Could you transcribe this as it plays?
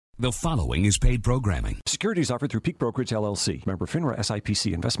The following is paid programming. Securities offered through Peak Brokerage, LLC. Member FINRA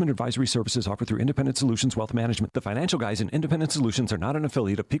SIPC. Investment advisory services offered through Independent Solutions Wealth Management. The financial guys in Independent Solutions are not an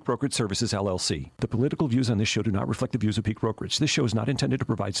affiliate of Peak Brokerage Services, LLC. The political views on this show do not reflect the views of Peak Brokerage. This show is not intended to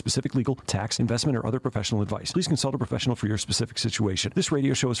provide specific legal, tax, investment, or other professional advice. Please consult a professional for your specific situation. This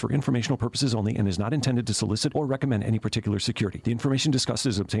radio show is for informational purposes only and is not intended to solicit or recommend any particular security. The information discussed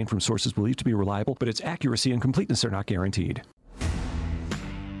is obtained from sources believed to be reliable, but its accuracy and completeness are not guaranteed.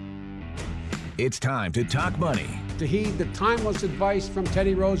 It's time to talk money. To heed the timeless advice from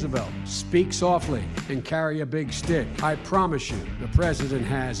Teddy Roosevelt, speak softly and carry a big stick. I promise you, the president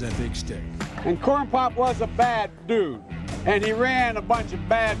has a big stick. And Corn Pop was a bad dude, and he ran a bunch of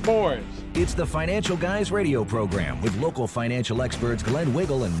bad boys. It's the Financial Guys radio program with local financial experts Glenn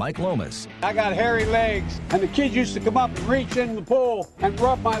Wiggle and Mike Lomas. I got hairy legs, and the kids used to come up and reach in the pool and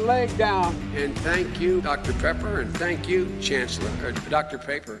rub my leg down. And thank you, Dr. Pepper, and thank you, Chancellor, or Dr.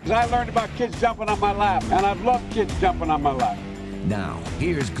 Paper. Because I learned about kids jumping on my lap, and I've loved kids jumping on my lap. Now,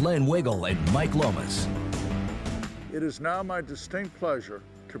 here's Glenn Wiggle and Mike Lomas. It is now my distinct pleasure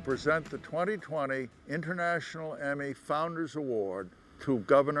to present the 2020 International Emmy Founders Award to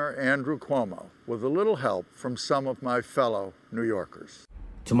Governor Andrew Cuomo, with a little help from some of my fellow New Yorkers.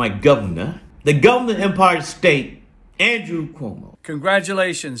 To my governor, the governor of the Empire State, Andrew Cuomo.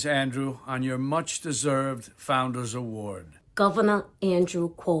 Congratulations, Andrew, on your much-deserved Founders Award. Governor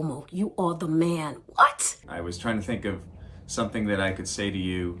Andrew Cuomo, you are the man. What? I was trying to think of something that I could say to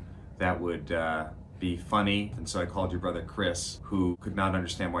you that would be funny, and so I called your brother Chris, who could not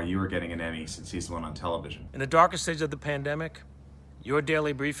understand why you were getting an Emmy since he's the one on television. In the darkest stage of the pandemic, your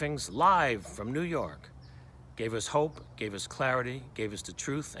daily briefings live from New York gave us hope, gave us clarity, gave us the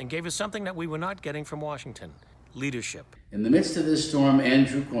truth, and gave us something that we were not getting from Washington: leadership. In the midst of this storm,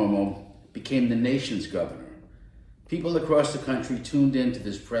 Andrew Cuomo became the nation's governor. People across the country tuned in to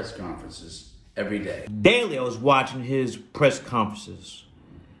his press conferences every day. Daily, I was watching his press conferences,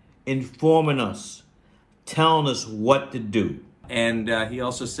 informing us, telling us what to do. And he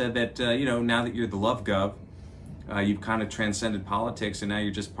also said that, now that you're the love gov, you've kind of transcended politics, and now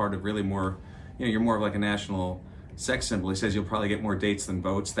you're just part of really more, you're more of like a national sex symbol. He says you'll probably get more dates than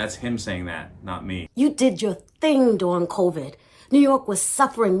votes. That's him saying that, not me. You did your thing during COVID. New York was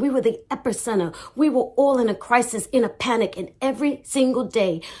suffering. We were the epicenter. We were all in a crisis, in a panic, and every single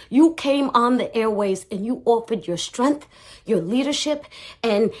day you came on the airways and you offered your strength, your leadership,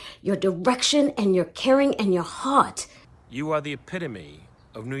 and your direction, and your caring, and your heart. You are the epitome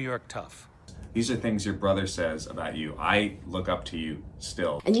of New York tough. These are things your brother says about you. I look up to you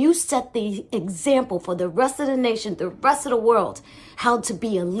still. And you set the example for the rest of the nation, the rest of the world, how to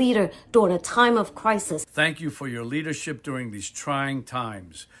be a leader during a time of crisis. Thank you for your leadership during these trying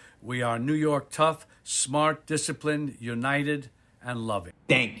times. We are New York tough, smart, disciplined, united, and loving.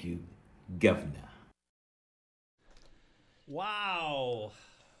 Thank you, Governor. Wow.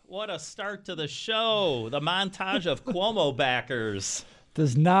 What a start to the show. The montage of Cuomo backers.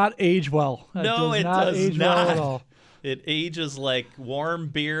 Does not age well. No, it does does age not. well at all. It ages like warm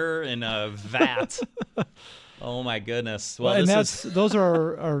beer in a vat. Oh my goodness! Well, and those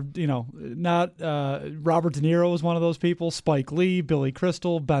are not Robert De Niro was one of those people. Spike Lee, Billy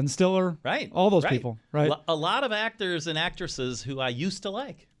Crystal, Ben Stiller, right? All those people, right? A lot of actors and actresses who I used to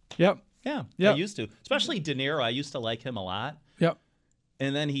like. Yep. Yeah. I used to, especially De Niro. I used to like him a lot. Yep.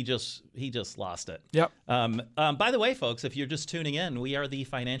 And then he just lost it. Yep. By the way, folks, if you're just tuning in, we are the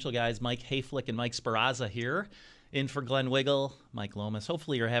Financial Guys, Mike Hoeflich and Mike Sperrazza here, in for Glenn Wiggle, Mike Lomas.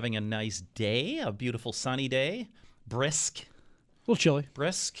 Hopefully you're having a nice day, a beautiful sunny day, brisk. A little chilly.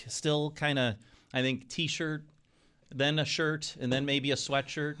 Brisk, still kind of, I think, T-shirt, then a shirt, and then maybe a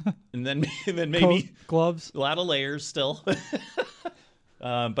sweatshirt, and then maybe coat, gloves. A lot of layers still.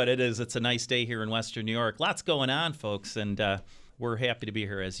 But it's a nice day here in Western New York. Lots going on, folks, and we're happy to be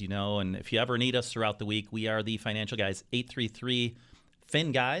here, as you know. And if you ever need us throughout the week, we are the Financial Guys,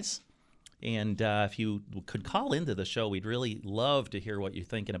 833-FIN-GUYS. And if you could call into the show, we'd really love to hear what you're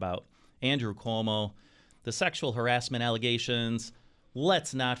thinking about Andrew Cuomo, the sexual harassment allegations.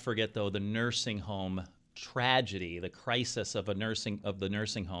 Let's not forget, though, the nursing home tragedy, the crisis of the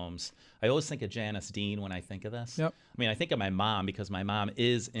nursing homes. I always think of Janice Dean when I think of this. Yep. I mean, I think of my mom because my mom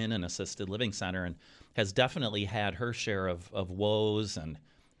is in an assisted living center and has definitely had her share of woes and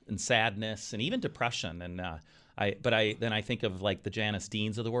sadness and even depression. And then I think of like the Janice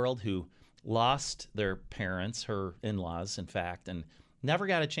Deans of the world who lost their parents, her in-laws, in fact, and never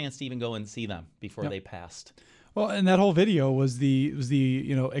got a chance to even go and see them before they passed. Well, and that whole video was the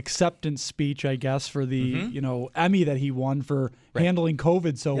acceptance speech, I guess, for the Emmy that he won for handling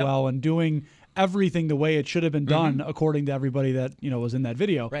COVID so well and doing everything the way it should have been done, according to everybody that was in that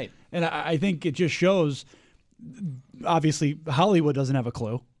video. Right. And I think it just shows. Obviously, Hollywood doesn't have a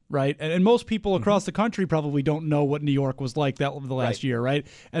clue. Right. And most people across the country probably don't know what New York was like the last year. Right.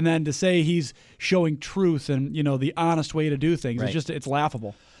 And then to say he's showing truth and, the honest way to do things, it's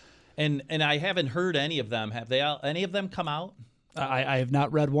laughable. And I haven't heard any of them. Have they any of them come out? I have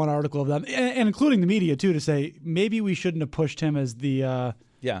not read one article of them, and including the media, too, to say maybe we shouldn't have pushed him as the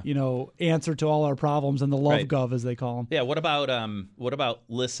answer to all our problems and the love gov, as they call him. Yeah. What about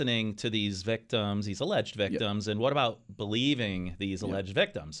listening to these victims, these alleged victims, and what about believing these alleged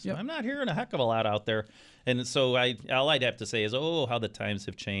victims? I'm not hearing a heck of a lot out there, and so all I'd have to say is, how the times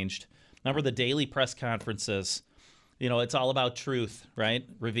have changed. Remember the daily press conferences? It's all about truth, right?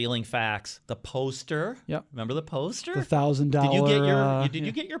 Revealing facts. The poster. Yep. Remember the poster? The $1,000. Did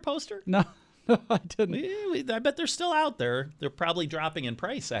you get your poster? No. No, I didn't. I bet they're still out there. They're probably dropping in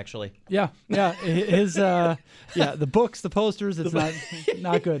price, actually. Yeah. His, the books, the posters, it's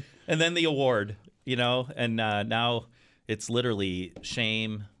not good. And then the award, and now it's literally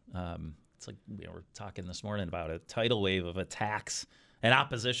shame. It's like we were talking this morning about a tidal wave of attacks and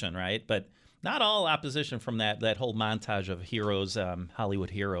opposition, right? But not all opposition from that whole montage of heroes, Hollywood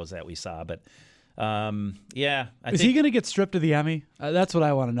heroes that we saw, but. Is he going to get stripped of the Emmy? That's what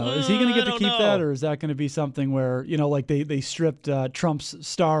I want to know. Is he going to get to keep that, or is that going to be something where like they stripped Trump's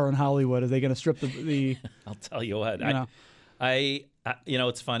star in Hollywood? Are they going to strip the? I'll tell you what. I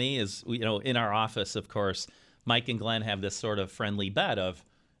what's funny is in our office, of course, Mike and Glenn have this sort of friendly bet of,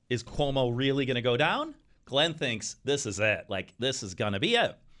 is Cuomo really going to go down? Glenn thinks this is it. Like this is going to be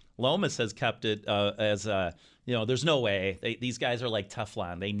it. Lomas has kept it as there's no way. These guys are like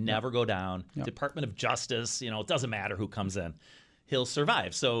Teflon. They never go down. Yep. Department of Justice, it doesn't matter who comes in. He'll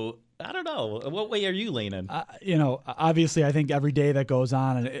survive. So I don't know. What way are you leaning? Obviously, I think every day that goes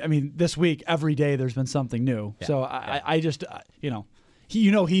on, and I mean, this week, every day there's been something new. Yeah. So I just,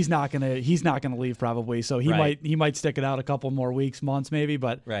 he's not gonna leave probably. So he might stick it out a couple more weeks, months maybe.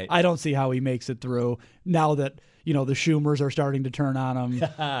 But I don't see how he makes it through now that. The Schumers are starting to turn on him.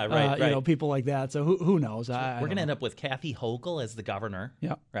 Right. People like that. So who knows? We're going to end up with Kathy Hochul as the governor.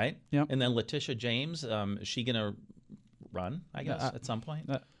 Yeah. Right? Yeah. And then Letitia James, is she going to run, I guess, at some point?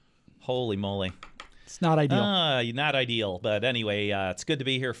 Holy moly. It's not ideal. Not ideal. But anyway, it's good to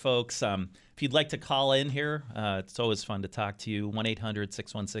be here, folks. If you'd like to call in here, it's always fun to talk to you.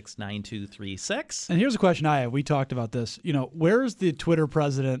 1-800-616-9236. And here's a question I have. We talked about this. Where's the Twitter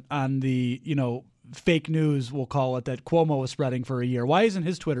president on the, fake news, we'll call it, that Cuomo was spreading for a year? Why isn't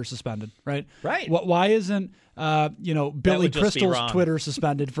his Twitter suspended? Right. Why isn't Billy Crystal's Twitter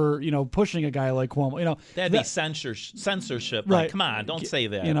suspended for pushing a guy like Cuomo? That'd be censorship. Right. Like, come on, don't say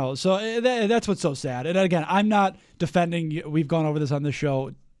that. So that's what's so sad. And again, I'm not defending. We've gone over this on the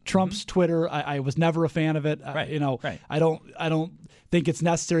show. Trump's Twitter. I was never a fan of it. Right. I don't think it's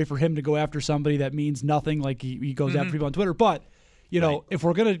necessary for him to go after somebody that means nothing. Like he goes after people on Twitter, but. If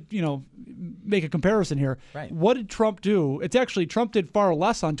we're going to, make a comparison here, what did Trump do? It's actually Trump did far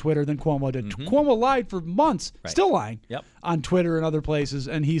less on Twitter than Cuomo did. Cuomo lied for months, still lying on Twitter and other places,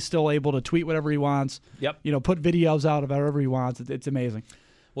 and he's still able to tweet whatever he wants. Put videos out of whatever he wants. It's amazing.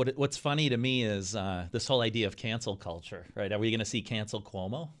 What's funny to me is this whole idea of cancel culture, right? Are we going to see cancel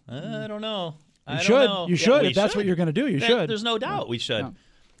Cuomo? I don't know. You should. If that's what you're going to do, you should. There's no doubt we should.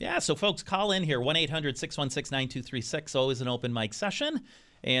 Yeah, so folks, call in here, 1-800-616-9236, always an open mic session.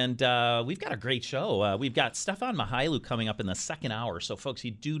 And we've got a great show. We've got Stefan Mihailu coming up in the second hour. So, folks, you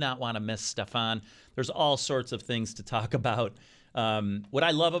do not want to miss Stefan. There's all sorts of things to talk about. What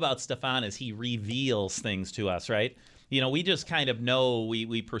I love about Stefan is he reveals things to us, right? We just kind of know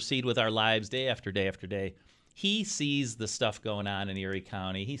we proceed with our lives day after day after day. He sees the stuff going on in Erie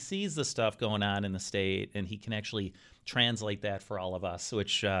County. He sees the stuff going on in the state, and he can actually translate that for all of us,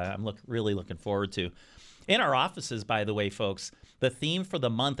 which I'm really looking forward to. In our offices, by the way, folks, the theme for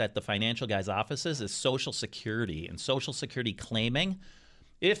the month at the Financial Guys offices is Social Security and Social Security claiming.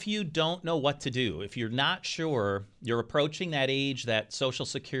 If you don't know what to do, if you're not sure, you're approaching that age that Social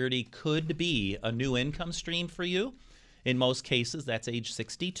Security could be a new income stream for you. In most cases, that's age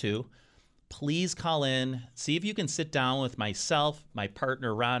 62. Please call in. See if you can sit down with myself, my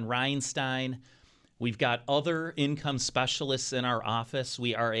partner, Ron Reinstein. We've got other income specialists in our office.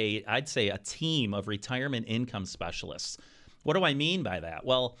 We are I'd say a team of retirement income specialists. What do I mean by that?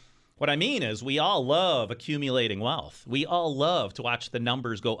 Well, what I mean is we all love accumulating wealth. We all love to watch the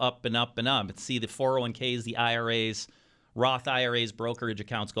numbers go up and up and up and see the 401ks, the IRAs, Roth IRAs, brokerage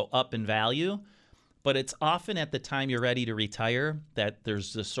accounts go up in value. But it's often at the time you're ready to retire that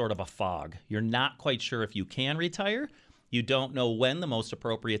there's this sort of a fog. You're not quite sure if you can retire. you don't know when the most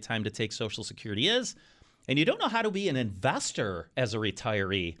appropriate time to take Social Security is, and you don't know how to be an investor as a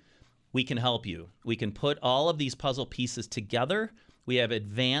retiree, we can help you. We can put all of these puzzle pieces together. We have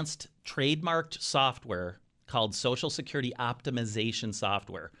advanced trademarked software called Social Security Optimization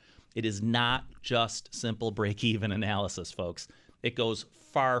Software. It is not just simple break-even analysis, folks. It goes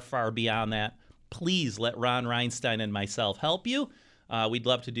far, far beyond that. Please let Ron Reinstein and myself help you. We'd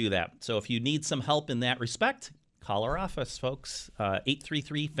love to do that. So if you need some help in that respect, call our office, folks,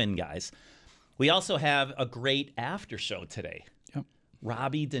 833-FIN-GUYS. We also have a great after show today. Yep.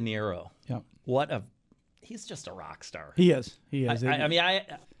 Robbie De Niro. Yep. He's just a rock star. He is. He is. I mean, I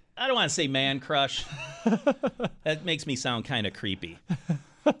don't want to say man crush. That makes me sound kind of creepy.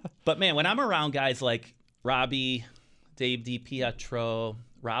 But man, when I'm around guys like Robbie, Dave DiPietro,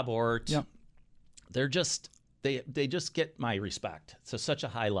 Rob Ort, yep. They're just they just get my respect. So such a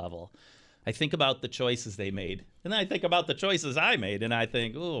high level. I think about the choices they made, and then I think about the choices I made, and I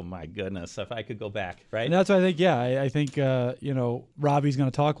think, oh my goodness, if I could go back, right? And that's what I think. Yeah, I think Robbie's going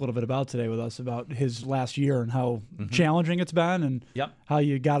to talk a little bit about today with us about his last year and how challenging it's been, and how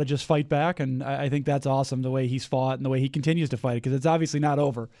you got to just fight back. And I think that's awesome the way he's fought and the way he continues to fight it, because it's obviously not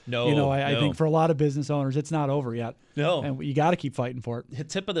over. No, I think for a lot of business owners, it's not over yet. No, and you got to keep fighting for it.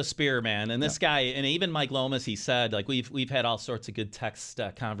 Tip of the spear, man. And this guy, and even Mike Lomas, he said, like we've had all sorts of good text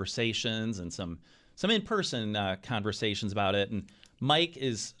conversations and some in-person conversations about it. And Mike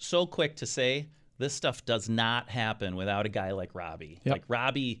is so quick to say this stuff does not happen without a guy like Robbie. Yep. Like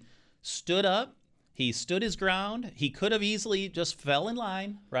Robbie stood up. He stood his ground. He could have easily just fell in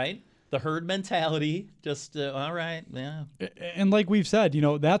line, right? The herd mentality, just all right, yeah. And like we've said,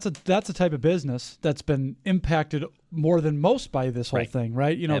 that's a type of business that's been impacted more than most by this whole thing,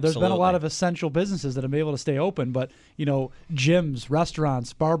 right? There's been a lot of essential businesses that have been able to stay open, but gyms,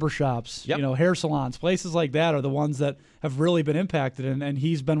 restaurants, barbershops, hair salons, places like that are the ones that have really been impacted. And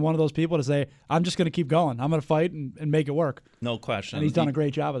he's been one of those people to say, I'm just going to keep going. I'm going to fight and make it work. No question. And he's done a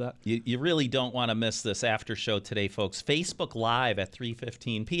great job of that. You really don't want to miss this after show today, folks. Facebook Live at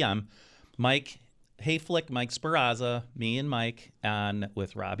 3:15 p.m. Mike Hoeflich, Mike Sperrazza, me and Mike, on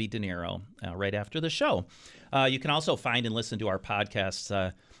with Robbie De Niro right after the show. You can also find and listen to our podcasts,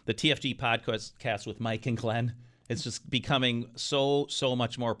 the TFG podcast with Mike and Glenn. It's just becoming so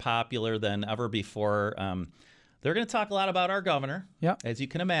much more popular than ever before. They're going to talk a lot about our governor, as you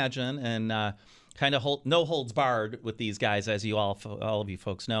can imagine, and kind of no holds barred with these guys, as you all of you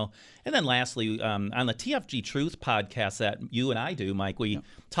folks know. And then lastly, on the TFG Truth podcast that you and I do, Mike, we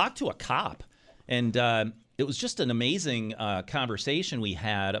talked to a cop. And it was just an amazing conversation we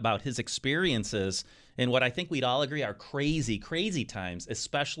had about his experiences in what I think we'd all agree are crazy, crazy times,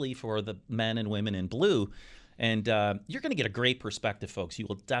 especially for the men and women in blue. And you're going to get a great perspective, folks. You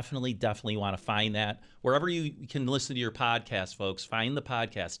will definitely want to find that. Wherever you can listen to your podcast, folks, find the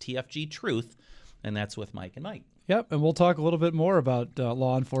podcast, TFG Truth, and that's with Mike and Mike. Yep, and we'll talk a little bit more about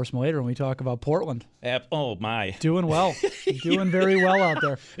law enforcement later when we talk about Portland. Oh, my. Doing well. Doing very well out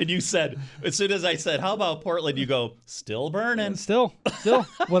there. And you said, as soon as I said, how about Portland, you go, still burning. Still.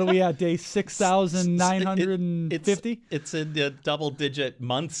 What are we at, day 6,950? It's in double-digit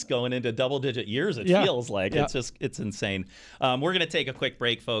months going into double-digit years, it feels like. Yeah. It's insane. We're going to take a quick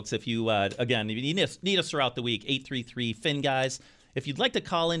break, folks. If you, again, if you need us throughout the week, 833-FIN-GUYS. If you'd like to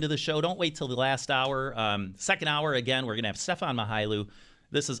call into the show, don't wait till the last hour. Second hour, again, we're going to have Stefan Mihailu.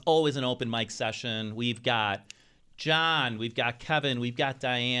 This is always an open mic session. We've got John, we've got Kevin, we've got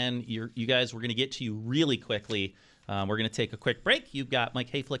Diane. You guys, we're going to get to you really quickly. We're going to take a quick break. You've got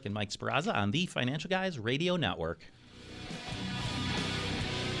Mike Hoeflich and Mike Sperrazza on the Financial Guys Radio Network.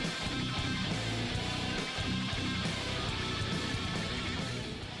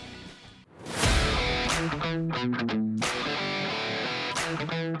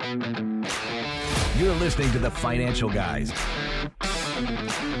 You're listening to the Financial Guys.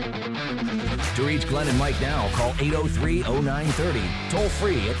 To reach Glenn and Mike now, call 803-0930, toll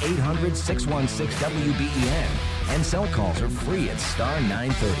free at 800-616-WBEN, and cell calls are free at star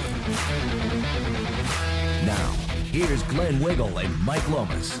 930. Now, here's Glenn Wiggle and Mike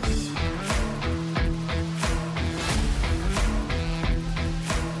Lomas.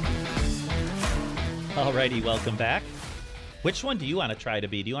 Alrighty, welcome back. Which one do you want to try to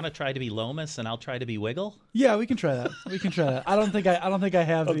be? Do you want to try to be Lomas and I'll try to be Wiggle? Yeah, we can try that. I don't think I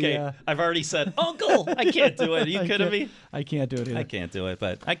have okay, I've already said, Uncle, I can't do it. Are you kidding me? I can't do it either. I can't do it,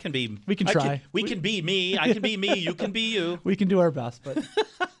 but I can be. We can try. We can be me. I can be me. You can be you. We can do our best, but.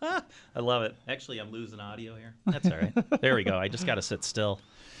 I love it. Actually, I'm losing audio here. That's all right. There we go. I just got to sit still.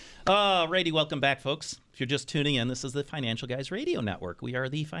 Alrighty, welcome back, folks. If you're just tuning in, this is the Financial Guys Radio Network. We are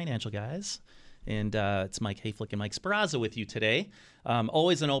the Financial Guys. And it's Mike Hoeflich and Mike Sperrazza with you today.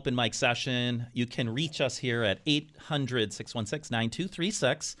 Always an open mic session. You can reach us here at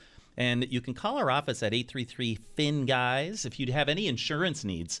 800-616-9236. And you can call our office at 833-FIN-GUYS. If you have any insurance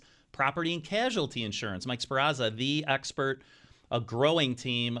needs, property and casualty insurance, Mike Sperrazza, the expert, a growing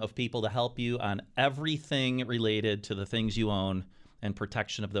team of people to help you on everything related to the things you own and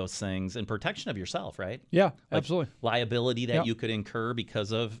protection of those things and protection of yourself, right? Yeah, like absolutely. Liability that you could incur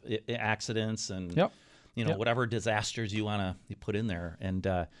because of accidents and whatever disasters you want to put in there. And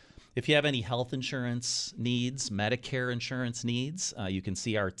if you have any health insurance needs, Medicare insurance needs, you can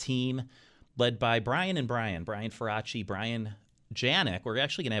see our team led by Brian Ferracci, Brian Janik. We're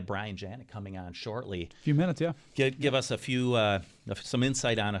actually going to have Brian Janik coming on shortly. A few minutes, yeah. Give us some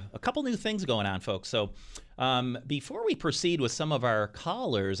insight on a couple new things going on, folks. So before we proceed with some of our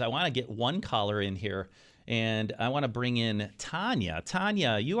callers, I want to get one caller in here, and I want to bring in Tanya.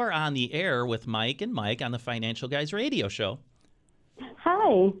 Tanya, you are on the air with Mike and Mike on the Financial Guys radio show.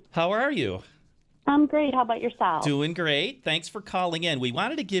 Hi. How are you? I'm great. How about yourself? Doing great. Thanks for calling in. We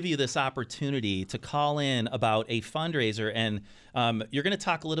wanted to give you this opportunity to call in about a fundraiser, and you're going to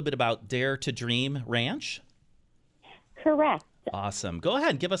talk a little bit about Dare to Dream Ranch? Correct. Awesome. Go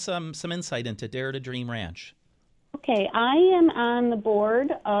ahead. Give us some insight into Dare to Dream Ranch. Okay. I am on the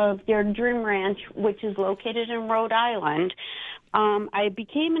board of Dare to Dream Ranch, which is located in Rhode Island. I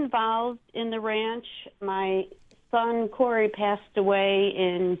became involved in the ranch. My son, Corey, passed away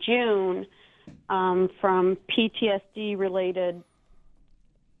in June from PTSD-related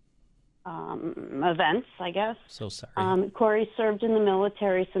events, I guess. So sorry. Corey served in the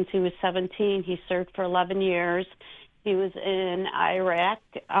military since he was 17. He served for 11 years. He was in Iraq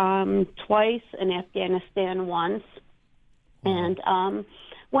twice, in Afghanistan once. And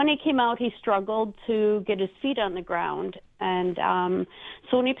when he came out, he struggled to get his feet on the ground. And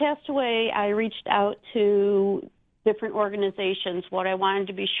so when he passed away, I reached out to different organizations. What I wanted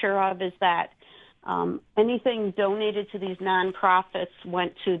to be sure of is that anything donated to these nonprofits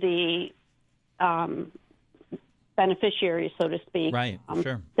went to the beneficiaries, so to speak. Right,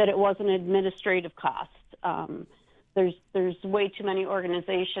 sure. That it wasn't administrative costs. There's way too many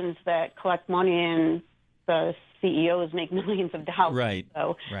organizations that collect money and the CEOs make millions of dollars. Right,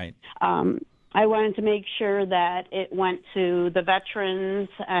 so, right. I wanted to make sure that it went to the veterans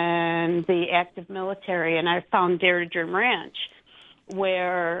and the active military, and I found Dare to Dream Ranch,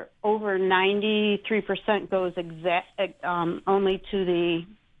 where over 93% goes only to the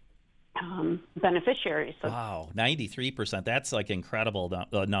beneficiaries. So, wow, 93%. That's like incredible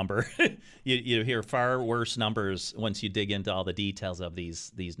number. you hear far worse numbers once you dig into all the details of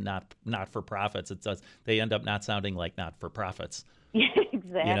these not-for-profits. They end up not sounding like not-for-profits. Yeah,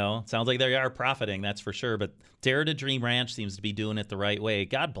 exactly. Sounds like they are profiting, that's for sure. But Dare to Dream Ranch seems to be doing it the right way.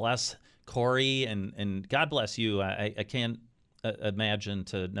 God bless Corey, and God bless you. I can't imagine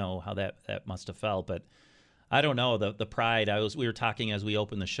to know how that must have felt, but I don't know, the pride. We were talking as we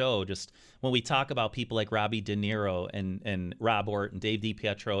opened the show, just when we talk about people like Robbie De Niro and Rob Orton, Dave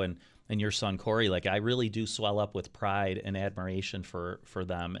DiPietro, and your son Corey, like I really do swell up with pride and admiration for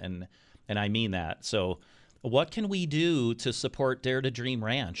them, and I mean that. So what can we do to support Dare to Dream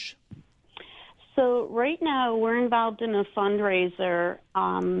Ranch? So right now we're involved in a fundraiser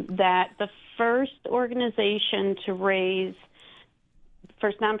that the first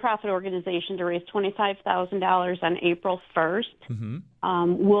nonprofit organization to raise $25,000 on April 1st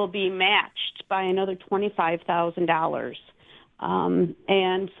will be matched by another $25,000.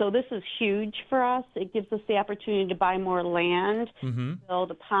 And so this is huge for us. It gives us the opportunity to buy more land,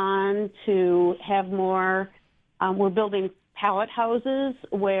 build a pond, to have more. We're building pallet houses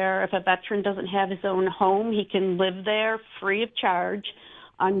where if a veteran doesn't have his own home, he can live there free of charge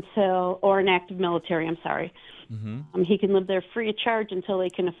or an active military, I'm sorry. He can live there free of charge until they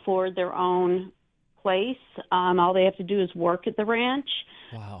can afford their own place. All they have to do is work at the ranch.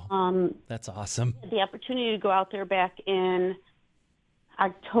 Wow, that's awesome. The opportunity to go out there back in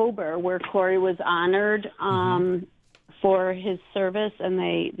October, where Corey was honored for his service, and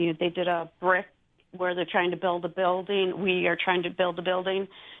they did a brick where they're trying to build a building. We are trying to build a building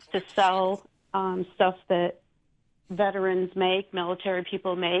to sell stuff that veterans make, military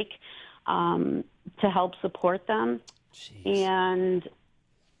people make, to help support them. Jeez. And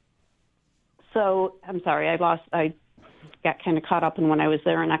so, I'm sorry, I got kind of caught up in when I was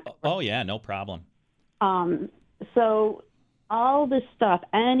there in October. Oh, yeah, no problem. So all this stuff,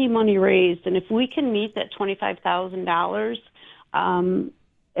 any money raised, and if we can meet that $25,000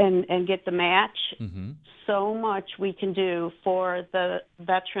 and get the match, so much we can do for the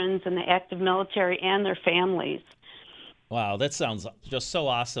veterans and the active military and their families. Wow, that sounds just so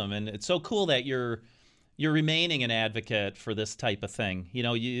awesome, and it's so cool that you're remaining an advocate for this type of thing.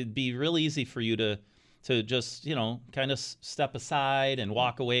 It'd be real easy for you to just, kind of step aside and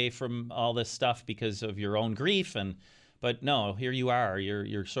walk away from all this stuff because of your own grief. But no, here you are.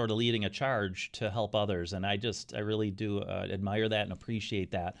 You're sort of leading a charge to help others, and I really do admire that and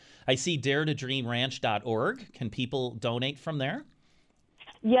appreciate that. I see daretodreamranch.org. Can people donate from there?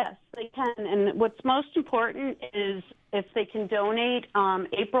 Yes, they can. And what's most important is if they can donate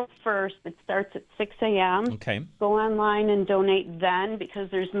April 1st, it starts at 6 a.m. Okay. Go online and donate then,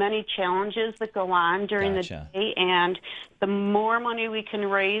 because there's many challenges that go on during the day. And the more money we can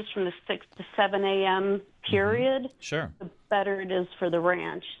raise from the 6 to 7 a.m. period, Sure, the better it is for the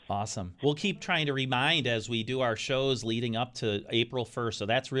ranch. Awesome. We'll keep trying to remind as we do our shows leading up to April 1st. So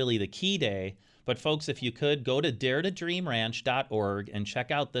that's really the key day. But folks, if you could, go to daretodreamranch.org and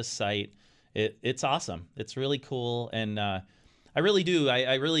check out this site. It's awesome. It's really cool. And I really do.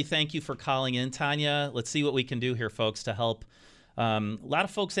 I really thank you for calling in, Tanya. Let's see what we can do here, folks, to help a lot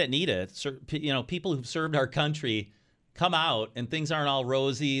of folks that need it. People who've served our country come out, and things aren't all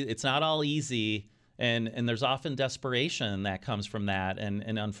rosy. It's not all easy. And there's often desperation that comes from that.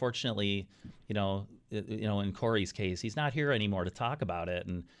 And unfortunately, in Corey's case, he's not here anymore to talk about it.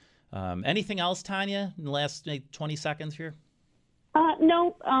 And anything else, Tanya, in the last 20 seconds here?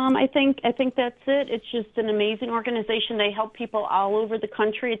 No, I think that's it. It's just an amazing organization. They help people all over the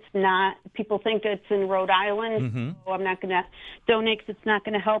country. It's not, people think it's in Rhode Island, so I'm not going to donate because it's not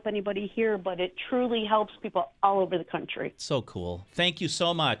going to help anybody here, but it truly helps people all over the country. So cool. Thank you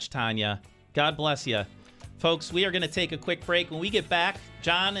so much, Tanya. God bless you. Folks, we are going to take a quick break. When we get back,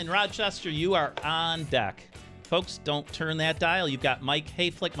 John and Rochester, you are on deck. Folks, don't turn that dial. You've got Mike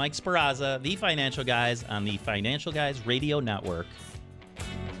Hoeflich, Mike Sperrazza, the Financial Guys on the Financial Guys Radio Network.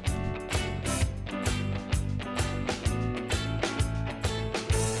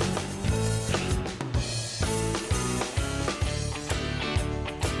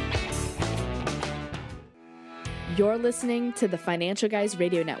 You're listening to the Financial Guys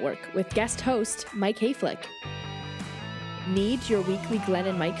Radio Network with guest host Mike Hoeflich. Need your weekly Glenn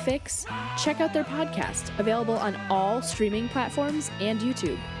and Mike fix? Check out their podcast, available on all streaming platforms and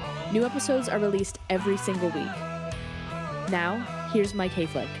YouTube. New episodes are released every single week. Now, here's Mike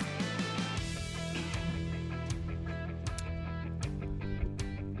Hoeflich.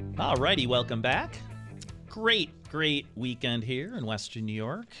 Alrighty, welcome back. Great weekend here in Western New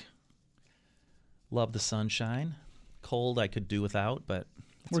York. Love the sunshine. Cold I could do without, but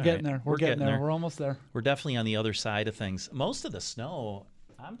we're getting there. We're getting there. We're almost there. We're definitely on the other side of things. Most of the snow,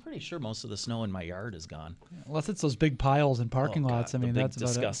 I'm pretty sure most of the snow in my yard is gone. Unless it's those big piles in parking lots. I mean, that's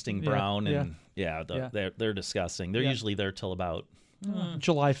disgusting about brown and they're disgusting. They're usually there till about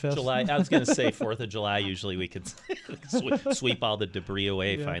July 5th. I was going to say 4th of July. Usually we could sweep all the debris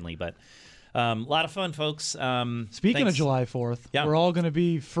away finally, but a lot of fun, folks. Speaking of July 4th, we're all going to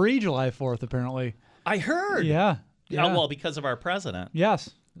be free July 4th, apparently. I heard. Yeah. Oh, well, because of our president. Yes.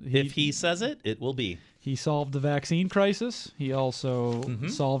 If he says it, it will be. He solved the vaccine crisis. He also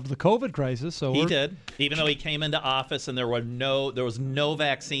solved the COVID crisis. So he did, even though he came into office and there was no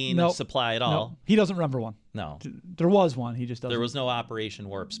vaccine supply at all. No. He doesn't remember one. No. There was one. He just doesn't. There was no Operation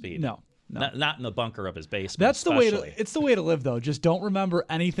Warp Speed. No. Not in the bunker of his basement. That's the way it's the way to live, though. Just don't remember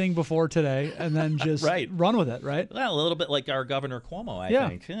anything before today, and then just run with it. Right? Well, a little bit like our Governor Cuomo, I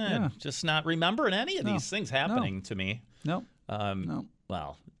think. Just not remembering any of these things happening to me. No.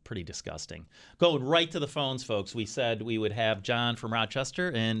 Well, pretty disgusting. Going right to the phones, folks. We said we would have John from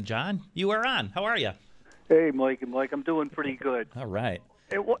Rochester, and John, you are on. How are you? Hey, Mike and Mike. I'm doing pretty good. All right.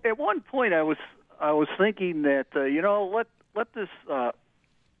 At one point, I was thinking that let this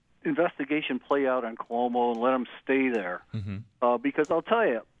investigation play out on Cuomo and let him stay there. Because I'll tell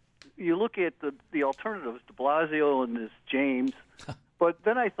you, you look at the alternatives, de Blasio and this James, but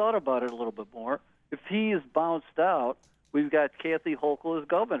then I thought about it a little bit more. If he is bounced out, we've got Kathy Hochul as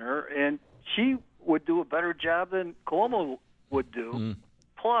governor, and she would do a better job than Cuomo would do.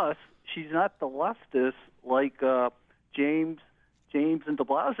 Plus, she's not the leftist like James and de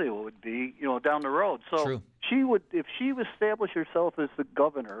Blasio would be, down the road. So True. She would, if she established herself as the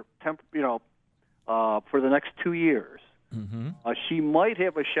governor, for the next 2 years, she might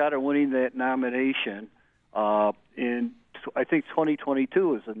have a shot at winning that nomination. In I think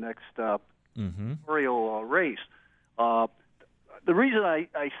 2022 is the next mayoral race. The reason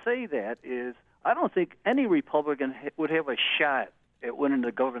I say that is I don't think any Republican would have a shot at winning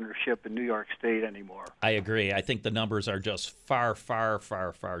the governorship in New York State anymore. I agree. I think the numbers are just far, far,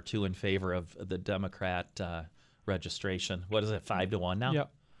 far, far too in favor of the Democrat registration. What is it, 5-1 now? Yep.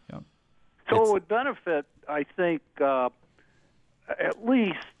 So it would benefit, I think, at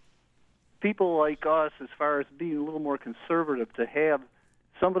least people like us, as far as being a little more conservative, to have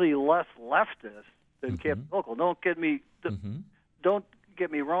somebody less leftist than Kathy Hochul. Don't get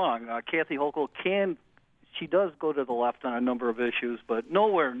me wrong. Kathy Hochul she does go to the left on a number of issues, but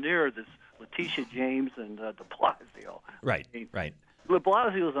nowhere near this Letitia James and de Blasio. Right, right. De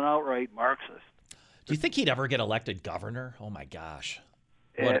Blasio is an outright Marxist. Do you think he'd ever get elected governor? Oh my gosh,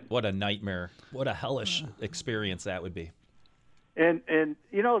 what a nightmare! What a hellish experience that would be. And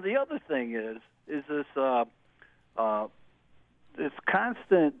the other thing is this this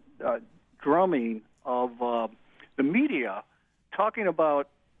constant drumming of the media talking about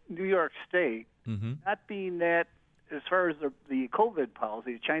New York State not being that, as far as the COVID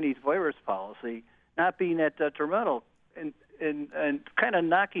policy, the Chinese virus policy, not being that detrimental, and kind of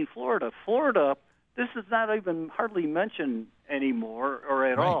knocking Florida. Florida, this is not even hardly mentioned anymore or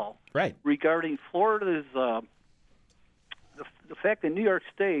at all. Right. Regarding Florida's the fact that New York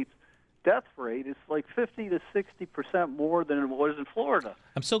State's death rate is like 50 to 60% more than it was in Florida.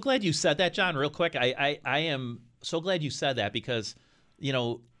 I'm so glad you said that, John. Real quick, I am so glad you said that because,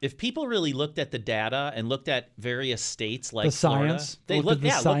 if people really looked at the data and looked at various states like the Florida, science, they looked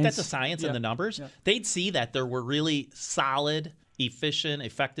at the science yeah. and the numbers, yeah. they'd see that there were really solid, efficient,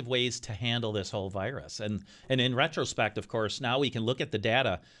 effective ways to handle this whole virus. And in retrospect, of course, now we can look at the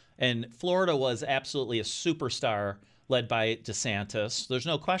data, and Florida was absolutely a superstar led by DeSantis. There's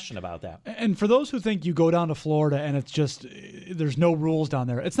no question about that. And for those who think you go down to Florida and it's just there's no rules down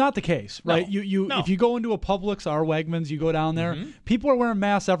there, it's not the case, right? No. If you go into a Publix or Wegmans, you go down there, people are wearing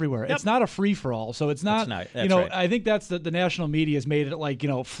masks everywhere. Yep. It's not a free for all, so it's not. That's right. I think that's the national media has made it like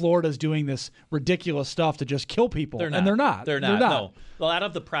Florida's doing this ridiculous stuff to just kill people, They're not. and they're not. They're not. No. A lot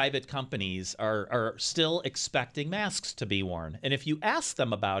of the private companies are still expecting masks to be worn, and if you ask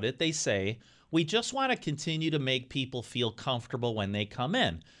them about it, they say, we just want to continue to make people feel comfortable when they come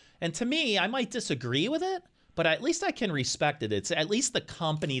in. And to me, I might disagree with it, but at least I can respect it. It's at least the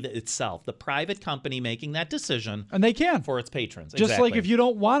company itself, the private company making that decision. And they can. For its patrons. Just exactly. like if you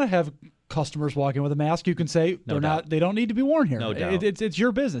don't want to have customers walking with a mask, you can say they don't need to be worn here. No doubt. It's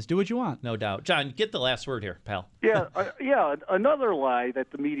your business. Do what you want. No doubt. John, get the last word here, pal. Yeah, another lie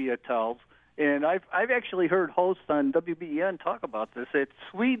that the media tells, and I've actually heard hosts on WBEN talk about this, that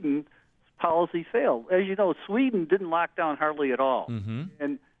Sweden policy failed. As you know, Sweden didn't lock down hardly at all.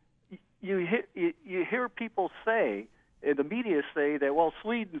 And you hear people say, the media say that, well,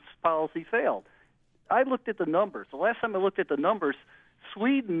 Sweden's policy failed. I looked at the numbers. The last time I looked at the numbers,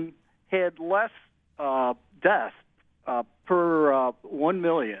 Sweden had less deaths per 1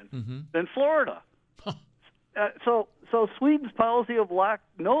 million than Florida. So Sweden's policy of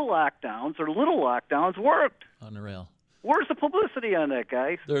no lockdowns or little lockdowns worked. Unreal. Where's the publicity on that,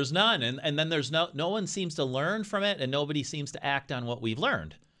 guys? There's none, and then there's no one seems to learn from it, and nobody seems to act on what we've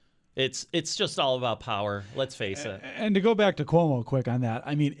learned. It's just all about power. Let's face it. And to go back to Cuomo quick on that,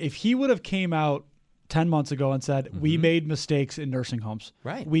 I mean, if he would have came out 10 months ago and said, we made mistakes in nursing homes.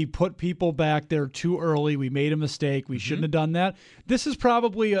 Right. We put people back there too early. We made a mistake. We shouldn't have done that. This is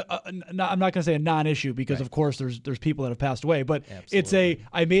probably, I'm not going to say a non-issue because, of course, there's people that have passed away. But it's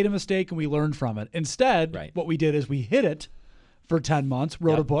I made a mistake and we learned from it. Instead, what we did is we hid it for 10 months,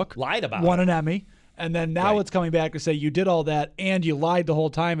 wrote a book. Lied about it. Won an Emmy. And then now it's coming back to say you did all that and you lied the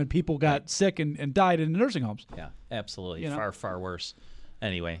whole time and people got sick and died in the nursing homes. Yeah, absolutely. Far, far worse.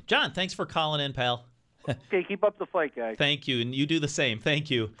 Anyway, John, thanks for calling in, pal. Okay, keep up the fight, guys. Thank you, and you do the same. Thank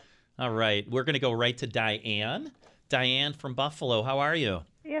you. All right, we're going to go right to Diane. Diane from Buffalo, how are you?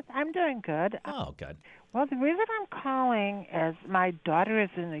 Yes, I'm doing good. Oh, good. Well, the reason I'm calling is my daughter is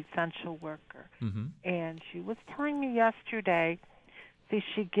an essential worker, and she was telling me yesterday that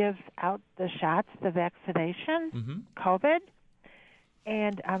she gives out the shots, the vaccination, COVID,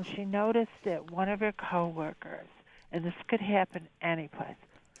 and she noticed that one of her coworkers, and this could happen anyplace,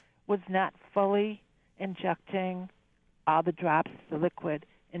 was not fully injecting all the drops, the liquid,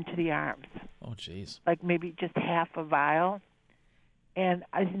 into the arms. Oh, jeez. Like maybe just half a vial. And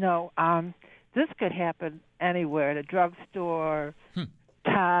I know this could happen anywhere, the drugstore,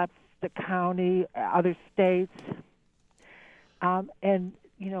 Tops, the county, other states. And,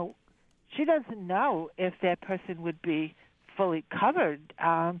 she doesn't know if that person would be fully covered.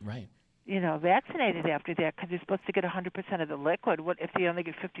 Right. Vaccinated after that because they're supposed to get 100% of the liquid. What if they only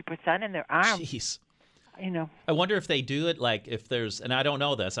get 50% in their arm? Jeez. I wonder if they do it like if there's, and I don't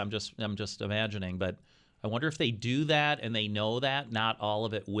know this. I'm just imagining, but I wonder if they do that and they know that not all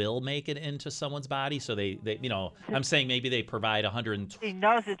of it will make it into someoe's body. So they I'm saying maybe they provide 120. He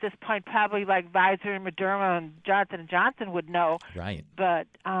knows at this point probably like Pfizer and Moderna and Johnson & Johnson would know. Right. But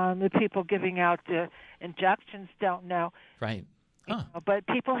the people giving out the injections don't know. Right. Huh. But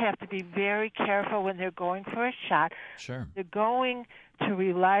people have to be very careful when they're going for a shot. Sure. They're going to a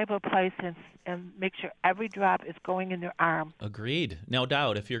reliable place and make sure every drop is going in their arm. Agreed. No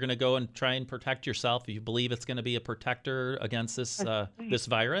doubt. If you're going to go and try and protect yourself, if you believe it's going to be a protector against this this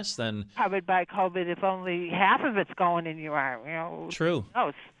virus, then covered by COVID, if only half of it's going in your arm, True. Who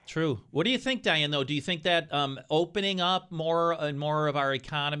knows? True. What do you think, Diane, though? Do you think that opening up more and more of our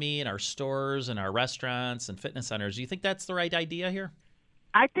economy and our stores and our restaurants and fitness centers, do you think that's the right idea here?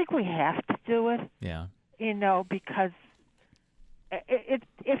 I think we have to do it. Yeah. Because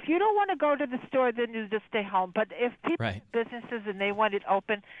if you don't want to go to the store, then you just stay home. But if people have businesses and they want it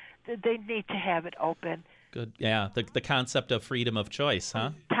open, they need to have it open. Good. Yeah. The concept of freedom of choice,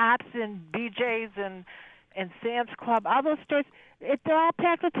 huh? Tops and BJ's and Sam's Club, all those stores, they're all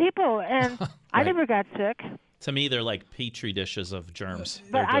packed with people, and I never got sick. To me, they're like petri dishes of germs.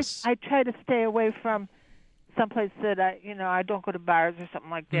 But I try to stay away from someplace that I don't go to bars or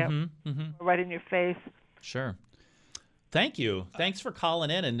something like that, right in your face. Sure. Thank you. Thanks for calling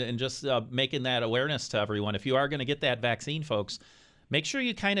in and just making that awareness to everyone. If you are going to get that vaccine, folks, make sure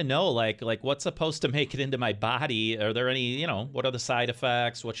you kind of know, like what's supposed to make it into my body. Are there any, what are the side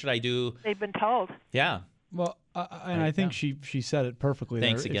effects? What should I do? They've been told. Yeah. Well, and I think she said it perfectly.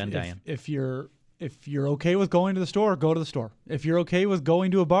 Thanks there. again, Diane. If you're okay with going to the store, go to the store. If you're okay with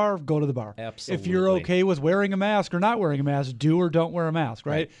going to a bar, go to the bar. Absolutely. If you're okay with wearing a mask or not wearing a mask, do or don't wear a mask,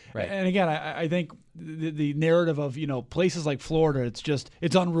 right? Right. And again, I think the narrative of, places like Florida,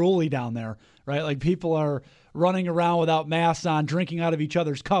 it's unruly down there, right? Like people are running around without masks on, drinking out of each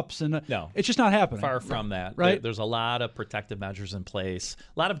other's cups, and it's just not happening. Far from that. Right? There's a lot of protective measures in place,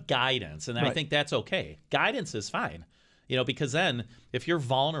 a lot of guidance, and I think that's okay. Guidance is fine. Because then if you're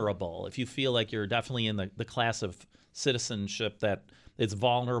vulnerable, if you feel like you're definitely in the class of citizenship that is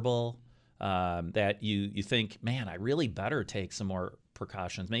vulnerable, that you think, man, I really better take some more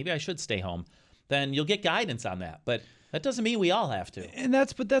precautions. Maybe I should stay home. Then you'll get guidance on that. But that doesn't mean we all have to. And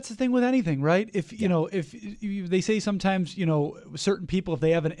that's the thing with anything, right? If they say sometimes, certain people, if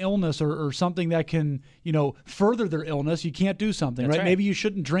they have an illness or something that can, further their illness, you can't do something, right? Maybe you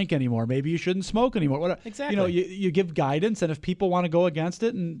shouldn't drink anymore. Maybe you shouldn't smoke anymore. Whatever. Exactly. You give guidance, and if people want to go against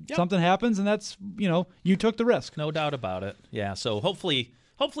it and something happens, and that's, you took the risk. No doubt about it. Yeah. So hopefully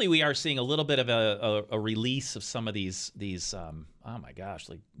we are seeing a little bit of a release of some of these oh my gosh,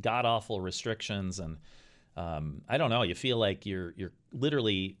 like god awful restrictions. And I don't know, you feel like you're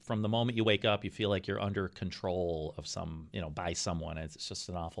literally, from the moment you wake up, you feel like you're under control of by someone. It's just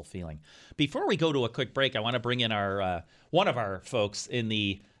an awful feeling. Before we go to a quick break, I want to bring in our one of our folks in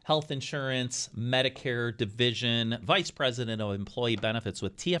the health insurance Medicare division, vice president of employee benefits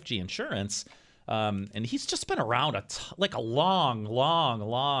with TFG Insurance. And he's just been around a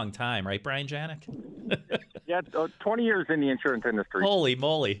long time, right, Brian Janik? Yeah, 20 years in the insurance industry. Holy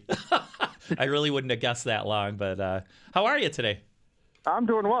moly. I really wouldn't have guessed that long, but how are you today? I'm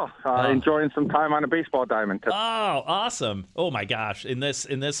doing well. Enjoying some time on a baseball diamond. Oh, awesome. Oh, my gosh. In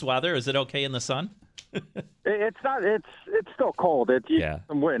this weather, is it okay in the sun? It's not. It's still cold. It's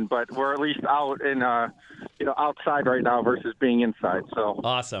some wind, but we're at least out in outside right now versus being inside. So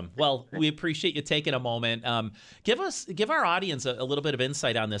awesome. Well, we appreciate you taking a moment. Give our audience a little bit of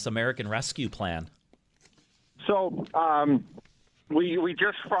insight on this American Rescue Plan. So we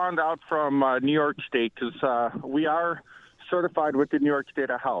just found out from New York State, because we are certified with the New York State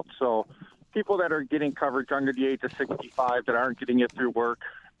of Health. So people that are getting coverage under the age of 65 that aren't getting it through work,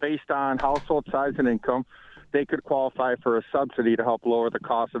 based on household size and income, they could qualify for a subsidy to help lower the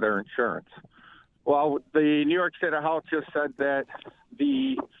cost of their insurance. Well, the New York State of Health just said that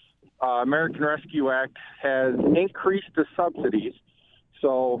the American Rescue Act has increased the subsidies.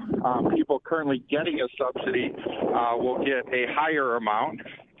 So people currently getting a subsidy will get a higher amount.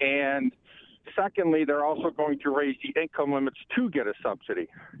 And secondly, they're also going to raise the income limits to get a subsidy.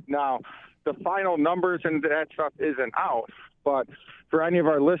 Now, the final numbers and that stuff isn't out, but for any of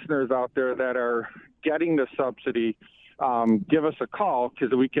our listeners out there that are getting the subsidy, give us a call,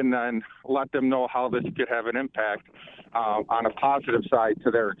 because we can then let them know how this could have an impact on a positive side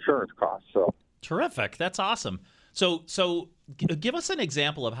to their insurance costs. So terrific. That's awesome. So give us an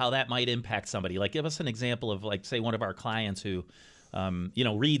example of how that might impact somebody. Like, give us an example of, like, say, one of our clients who,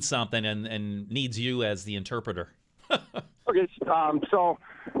 reads something and needs you as the interpreter. Okay, so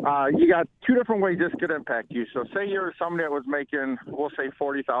you got two different ways this could impact you. So say you're somebody that was making, we'll say,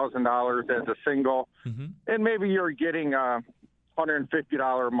 $40,000 as a single, and maybe you're getting a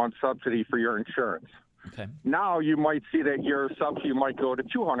 $150 a month subsidy for your insurance. Okay. Now you might see that your subsidy might go to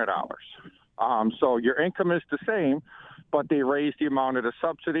 $200. So your income is the same, but they raise the amount of the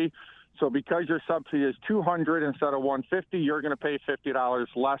subsidy. So because your subsidy is $200 instead of $150, you're going to pay $50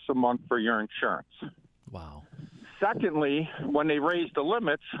 less a month for your insurance. Wow. Secondly, when they raised the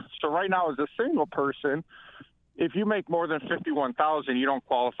limits, so right now as a single person, if you make more than $51,000, you don't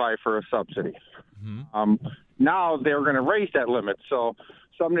qualify for a subsidy. Mm-hmm. Now they're going to raise that limit. So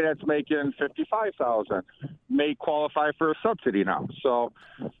somebody that's making $55,000 may qualify for a subsidy now. So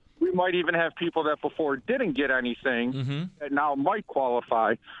we might even have people that before didn't get anything that now might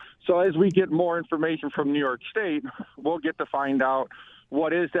qualify. So as we get more information from New York State, we'll get to find out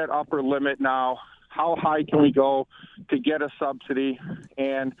what is that upper limit now, how high can we go to get a subsidy,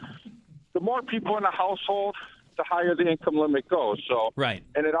 and the more people in the household, the higher the income limit goes. So, right.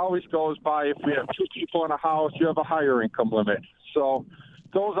 And it always goes by, if we have 2 people in a house, you have a higher income limit. So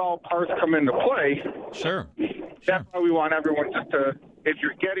those all parts come into play. Sure. That's why we want everyone just to, if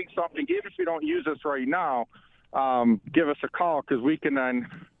you're getting something, even if you don't use this right now, give us a call, because we can then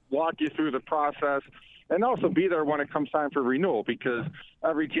walk you through the process and also be there when it comes time for renewal, because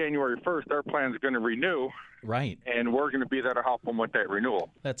every January 1st, their plan is going to renew. Right. And we're going to be there to help them with that renewal.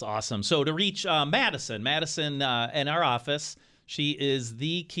 That's awesome. So to reach Madison in our office, she is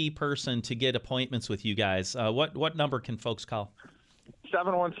the key person to get appointments with you guys. What number can folks call?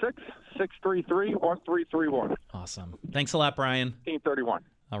 716-633-1331. Awesome. Thanks a lot, Brian. 1831.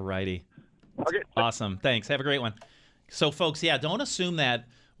 All righty. Okay. Awesome. Thanks. Have a great one. So, folks, don't assume that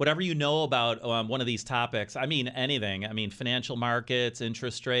whatever you know about one of these topics, I mean anything, financial markets,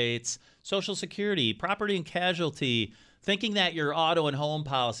 interest rates, Social Security, property and casualty, thinking that your auto and home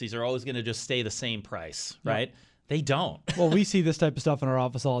policies are always going to just stay the same price, right? Yep. They don't. Well, we see this type of stuff in our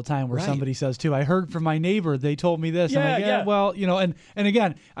office all the time where Right. somebody says, too, I heard from my neighbor, they told me this. I'm Yeah, like, yeah. Well, and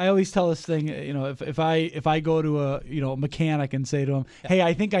again, I always tell this thing, if I go to a mechanic and say to him, hey,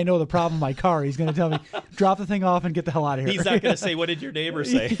 I think I know the problem with my car, he's going to tell me, drop the thing off and get the hell out of here. He's not going to say, what did your neighbor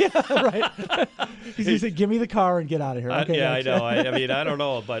say? Yeah, right. He's going to say, give me the car and get out of here. Okay, yeah, thanks. I know. I don't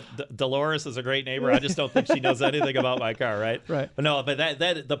know, but Dolores is a great neighbor. I just don't think she knows anything about my car, right? Right. But no, but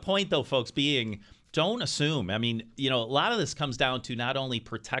that the point, though, folks, being, don't assume. A lot of this comes down to not only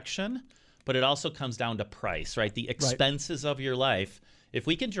protection, but it also comes down to price, right? The expenses of your life. If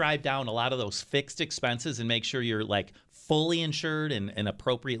we can drive down a lot of those fixed expenses and make sure you're like fully insured and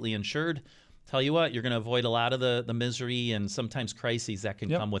appropriately insured, tell you what, you're going to avoid a lot of the misery and sometimes crises that can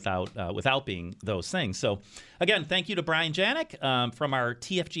come without being those things. So, again, thank you to Brian Janik from our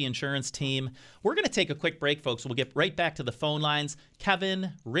TFG Insurance team. We're going to take a quick break, folks. We'll get right back to the phone lines.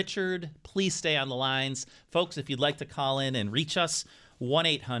 Kevin, Richard, please stay on the lines. Folks, if you'd like to call in and reach us,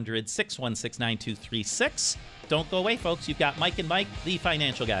 1-800-616-9236. Don't go away, folks. You've got Mike and Mike, the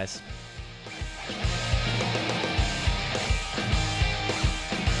financial guys.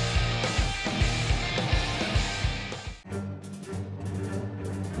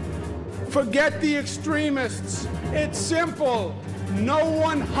 Forget the extremists. It's simple. No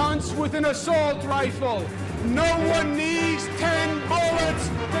one hunts with an assault rifle. No one needs 10 bullets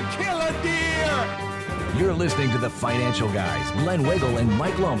to kill a deer. You're listening to the Financial Guys, Glenn Wiggle and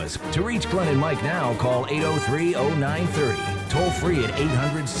Mike Lomas. To reach Glenn and Mike now, call 803-0930. Toll free at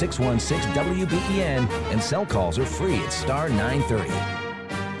 800-616-WBEN, and cell calls are free at star 930.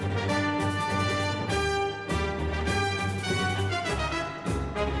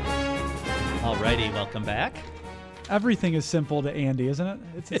 Alrighty, welcome back. Everything is simple to Andy, isn't it?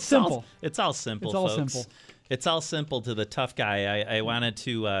 It's simple. It's all simple, It's all folks. simple. It's all simple to the tough guy. I wanted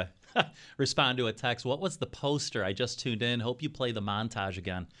to respond to a text. What was the poster? I just tuned in. Hope you play the montage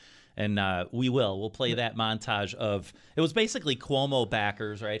again. And we will. We'll play that montage of, it was basically Cuomo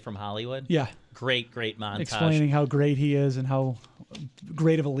backers, right, from Hollywood? Yeah. Great montage. Explaining how great he is and how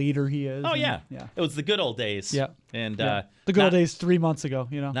great of a leader he is. Oh, and, yeah. It was the good old days. Yeah. And the good old days 3 months ago,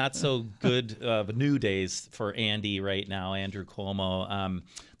 Not so good new days for Andy right now, Andrew Cuomo.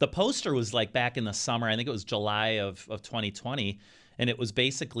 The poster was like back in the summer. I think it was July of 2020. And it was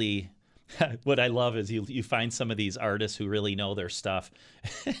basically, what I love is you find some of these artists who really know their stuff.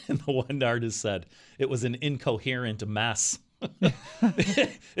 And the one artist said, it was an incoherent mess.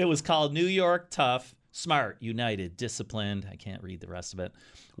 It was called New York Tough, Smart, United, Disciplined. I can't read the rest of it.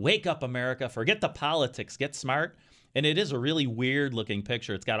 Wake up, America. Forget the politics. Get smart. And it is a really weird looking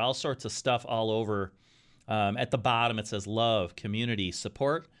picture. It's got all sorts of stuff all over. At the bottom, it says love, community,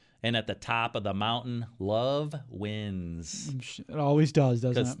 support. And at the top of the mountain, love wins. It always does,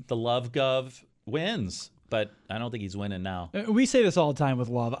 doesn't Because it? the love gov wins. But I don't think he's winning now. We say this all the time with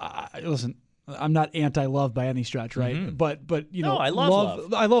love. Listen, I'm not anti-love by any stretch, right? Mm-hmm. But you know, No, I love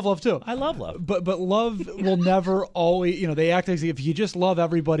love. I love love too. I love love. But love will never always. They act as if you just love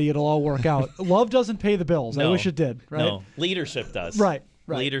everybody, it'll all work out. Love doesn't pay the bills. I No. wish it did. Right? No, leadership does. Right.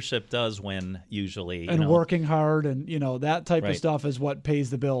 Right. Leadership does win usually. And you know. working hard and, that type Right. of stuff is what pays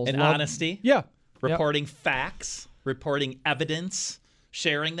the bills. And honesty. Yeah. Reporting facts, reporting evidence,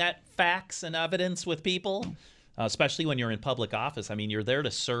 sharing that facts and evidence with people, especially when you're in public office. I mean, you're there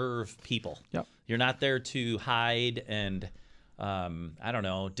to serve people. Yep. You're not there to hide and,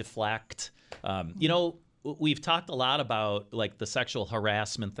 deflect. We've talked a lot about like the sexual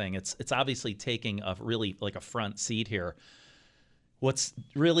harassment thing. It's obviously taking a really like a front seat here. What's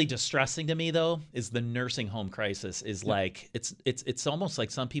really distressing to me though is the nursing home crisis is like it's almost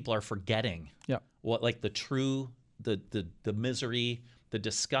like some people are forgetting what like the misery, the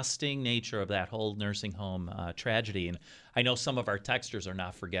disgusting nature of that whole nursing home tragedy. And I know some of our texters are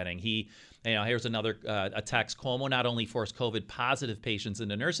not forgetting. Here's another a text. Cuomo not only forced COVID positive patients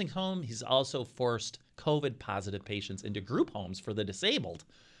into nursing home, he's also forced COVID positive patients into group homes for the disabled.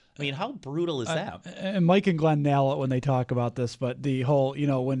 I mean, how brutal is that? And Mike and Glenn nail it when they talk about this, but the whole,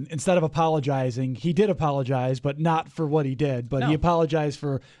 when instead of apologizing, he did apologize, but not for what he did, but he apologized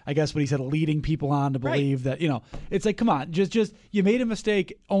for, I guess what he said, leading people on to believe that, it's like, come on, just you made a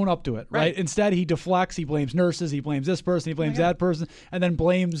mistake, own up to it, right? Instead, he deflects, he blames nurses, he blames this person, he blames that person, and then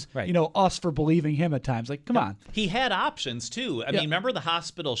blames, us for believing him at times. Like, come on. He had options, too. I mean, remember the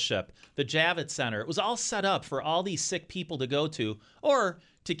hospital ship, the Javits Center? It was all set up for all these sick people to go to, or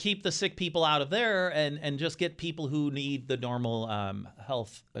to keep the sick people out of there and just get people who need the normal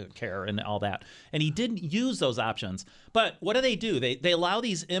health care and all that. And he didn't use those options. But what do? They allow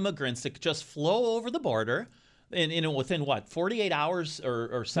these immigrants to just flow over the border. And within, 48 hours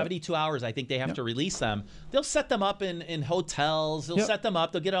or 72 hours, I think they have to release them. They'll set them up in hotels. They'll set them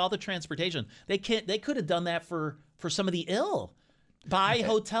up. They'll get all the transportation. They could have done that for some of the ill. Buy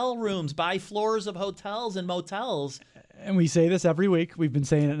hotel rooms, buy floors of hotels and motels. And we say this every week. We've been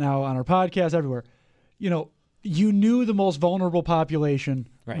saying it now on our podcast, everywhere. You knew the most vulnerable population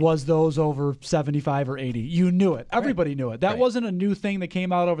was those over 75 or 80. You knew it. Everybody knew it. That wasn't a new thing that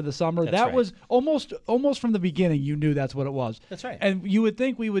came out over the summer. That was almost from the beginning. You knew that's what it was. That's right. And you would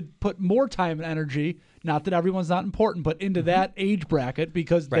think we would put more time and energy, not that everyone's not important, but into that age bracket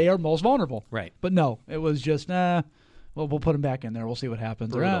because they are most vulnerable. Right. But no, it was just, well, we'll put them back in there. We'll see what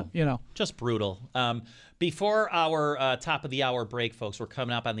happens. Brutal. Just brutal. Before our top of the hour break, folks, we're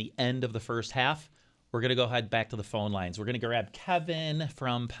coming up on the end of the first half. We're going to go ahead back to the phone lines. We're going to grab Kevin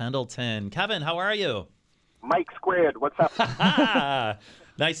from Pendleton. Kevin, how are you? Mike Squared, what's up?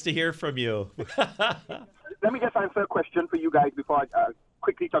 Nice to hear from you. Let me just answer a question for you guys before I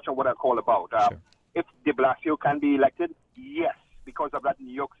quickly touch on what I call about. Sure. If de Blasio can be elected, yes, because of that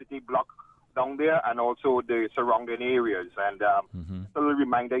New York City block down there and also the surrounding areas. And a little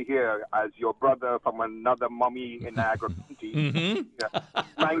reminder here, as your brother from another mummy in Niagara County,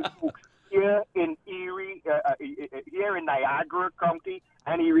 my folks here in Erie, here in Niagara County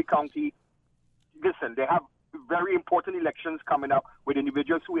and Erie County, listen, they have very important elections coming up with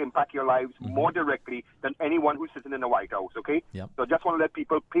individuals who impact your lives more directly than anyone who's sitting in the White House, okay? Yep. So just want to let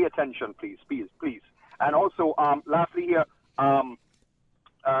people pay attention, please. And also, lastly here,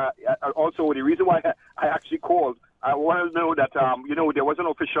 also, the reason why I actually called, I want to know that, there was an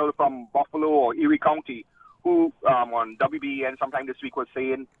official from Buffalo or Erie County who on WBN sometime this week was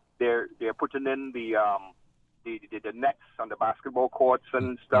saying they're putting in the nets on the basketball courts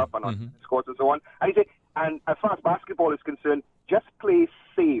and stuff and on tennis courts and so on. And he said, and as far as basketball is concerned, just play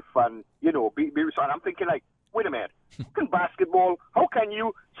safe and, be responsible. I'm thinking like, wait a minute, how can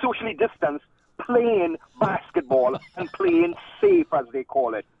you socially distance playing basketball and playing safe, as they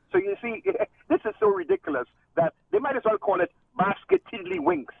call it? So you see, this is so ridiculous that they might as well call it basket tiddly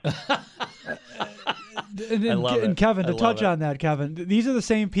winks. And Kevin, to touch on that, Kevin, these are the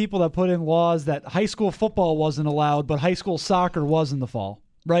same people that put in laws that high school football wasn't allowed, but high school soccer was in the fall.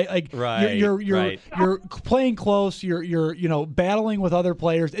 Right, like you're playing close. You're battling with other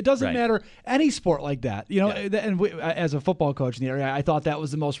players. It doesn't matter any sport like that. And as a football coach in the area, I thought that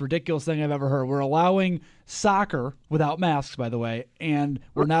was the most ridiculous thing I've ever heard. We're allowing soccer without masks, by the way, and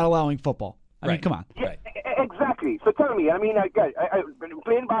we're not allowing football. I mean, come on. Yeah, exactly. So tell me, I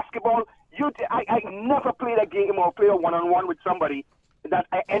playing basketball. I never played a game or play a one-on-one with somebody that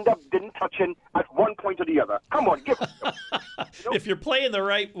I end up didn't touching at one point or the other. Come on, give it. If you're playing the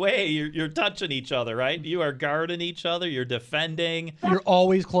right way, you're touching each other, right? You are guarding each other. You're defending. You're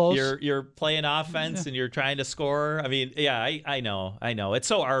always close. You're playing offense and you're trying to score. I mean, yeah, I know. It's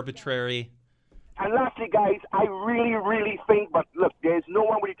so arbitrary. And lastly, guys, I really, really think, but look, there's no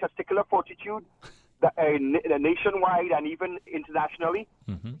one with a testicular fortitude that, nationwide and even internationally.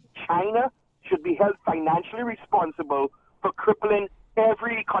 China should be held financially responsible for crippling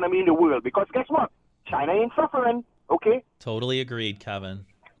every economy in the world, because guess what? China ain't suffering, Okay? Totally agreed, Kevin.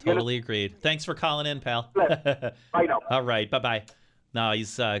 Totally agreed. Thanks for calling in, pal. I know. All right. Bye-bye. No,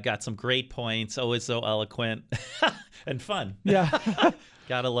 he's got some great points. Always so eloquent and fun. Yeah.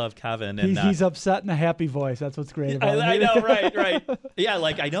 Gotta love Kevin. And he's upset in a happy voice. That's what's great about him. I know, right. Yeah,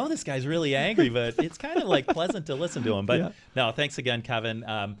 like I know this guy's really angry, but it's kind of like pleasant to listen to him. But no, thanks again, Kevin.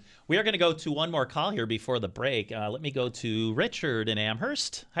 We are going to go to one more call here before the break. Let me go to Richard in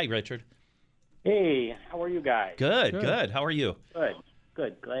Amherst. Hi, Richard. Hey, how are you guys? Good. How are you?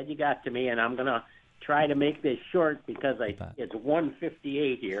 Good. Glad you got to me, and I'm going to try to make this short because it's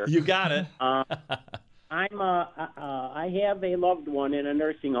 1:58 here. You got it. I have a loved one in a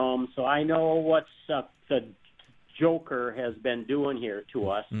nursing home, so I know what the Joker has been doing here to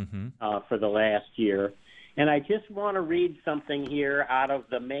us for the last year. And I just want to read something here out of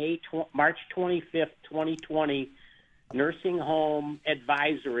the March 25th, 2020 Nursing Home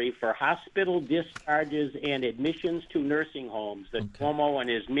Advisory for Hospital Discharges and Admissions to Nursing Homes that Cuomo and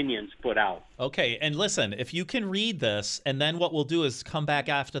his minions put out. Okay, and listen, if you can read this, and then what we'll do is come back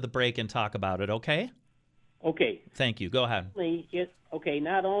after the break and talk about it, okay? Okay. Thank you. Go ahead.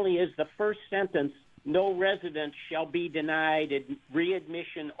 Not only is the first sentence, no resident shall be denied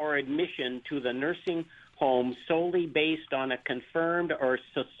readmission or admission to the nursing home solely based on a confirmed or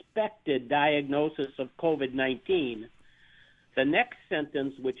suspected diagnosis of COVID-19. The next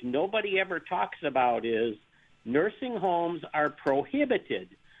sentence, which nobody ever talks about, is nursing homes are prohibited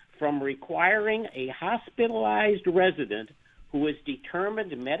from requiring a hospitalized resident who is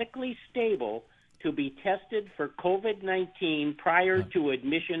determined medically stable to be tested for COVID-19 prior to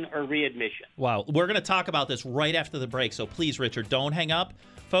admission or readmission. Wow. We're going to talk about this right after the break, so please, Richard, don't hang up.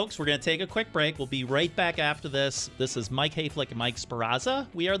 Folks, we're going to take a quick break. We'll be right back after this. This is Mike Hoeflich and Mike Sperrazza.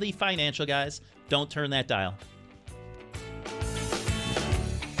 We are the financial guys. Don't turn that dial.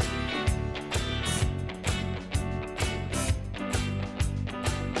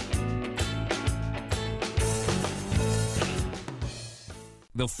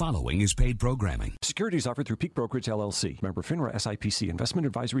 The following is paid programming. Securities offered through Peak Brokerage, LLC. Member FINRA SIPC. Investment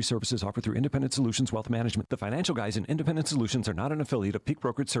advisory services offered through Independent Solutions Wealth Management. The financial guys in Independent Solutions are not an affiliate of Peak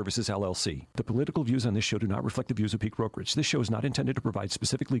Brokerage Services, LLC. The political views on this show do not reflect the views of Peak Brokerage. This show is not intended to provide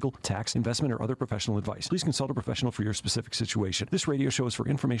specific legal, tax, investment, or other professional advice. Please consult a professional for your specific situation. This radio show is for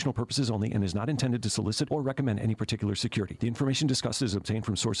informational purposes only and is not intended to solicit or recommend any particular security. The information discussed is obtained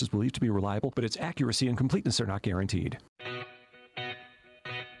from sources believed to be reliable, but its accuracy and completeness are not guaranteed.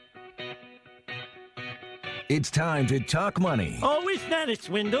 It's time to talk money. Oh, it's not a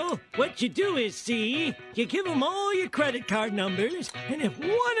swindle. What you do is, see, you give them all your credit card numbers, and if one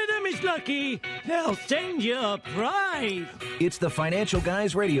of them is lucky, they'll send you a prize. It's the Financial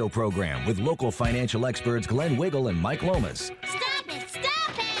Guys radio program with local financial experts Glenn Wiggle and Mike Lomas. Stop it!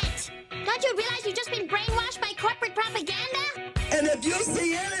 Stop it! Don't you realize you've just been brainwashed by corporate propaganda? And if you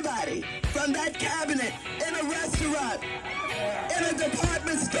see anybody from that cabinet in a restaurant, in a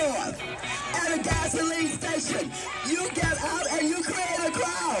department store, at a gasoline station, you get out and you create a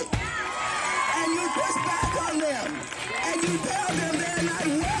crowd. And you push back on them. And you tell them they're not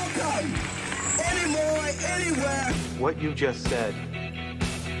welcome anymore, anywhere. What you just said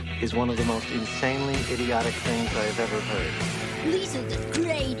is one of the most insanely idiotic things I've ever heard. Lisa's a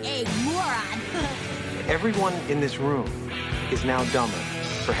grade A moron. Everyone in this room is now dumber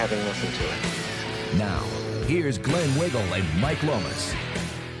for having listened to it. Now, here's Glenn Wiggle and Mike Lomas.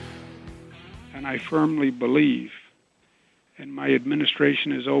 And I firmly believe, and my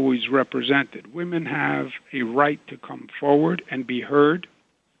administration has always represented, women have a right to come forward and be heard,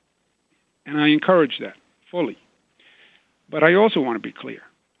 and I encourage that fully. But I also want to be clear.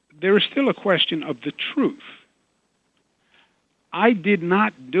 There is still a question of the truth. I did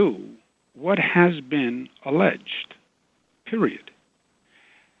not do what has been alleged, period.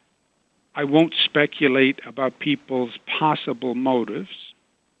 I won't speculate about people's possible motives,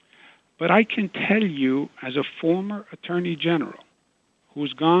 but I can tell you, as a former Attorney General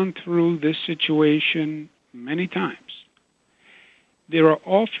who's gone through this situation many times, there are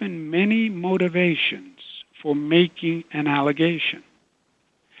often many motivations for making an allegation.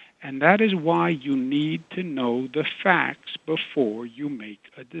 And that is why you need to know the facts before you make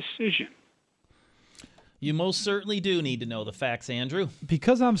a decision. You most certainly do need to know the facts, Andrew.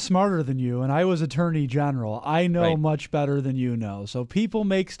 Because I'm smarter than you and I was Attorney General, I know much better than you know. So people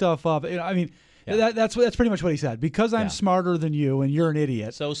make stuff up. I mean, that's pretty much what he said. Because I'm smarter than you and you're an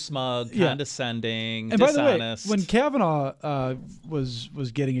idiot. So smug, condescending, and dishonest. By the way, when Kavanaugh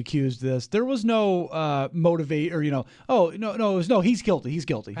was getting accused of this, there was no motivate or he's guilty. He's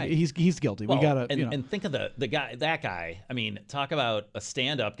guilty. Right. He's guilty. Well, we gotta and think of the guy, that guy. I mean, talk about a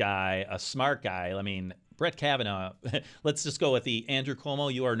stand-up guy, a smart guy. I mean, Brett Kavanaugh, let's just go with the Andrew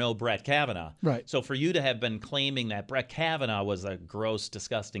Cuomo, you are no Brett Kavanaugh. Right. So for you to have been claiming that Brett Kavanaugh was a gross,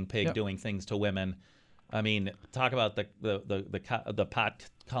 disgusting pig doing things to women, I mean, talk about the pot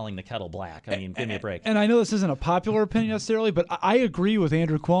calling the kettle black. I mean, give me a break. And I know this isn't a popular opinion necessarily, but I agree with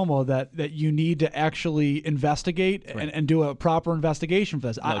Andrew Cuomo that you need to actually investigate and do a proper investigation for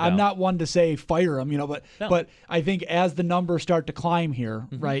this. I'm not one to say fire him, but I think as the numbers start to climb here,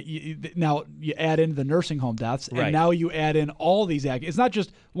 right, now you add in the nursing home deaths, and now you add in all these it's not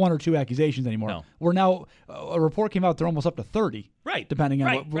just one or two accusations anymore. No. We're now, a report came out, they're almost up to 30. Right. Depending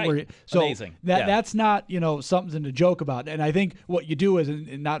on what so amazing. That's not, something to joke about. And I think what you do is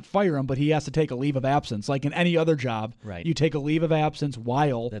not fire him, but he has to take a leave of absence. Like in any other job, you take a leave of absence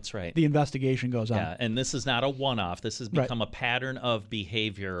while the investigation goes on. Yeah, and this is not a one-off. This has become a pattern of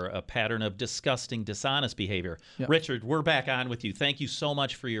behavior, a pattern of disgusting, dishonest behavior. Yep. Richard, we're back on with you. Thank you so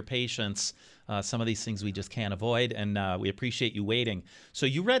much for your patience. Some of these things we just can't avoid, and we appreciate you waiting. So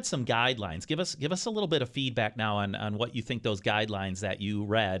you read some guidelines. Give us a little bit of feedback now on what you think those guidelines that you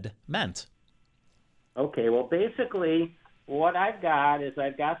read meant. Okay, well, basically, what I've got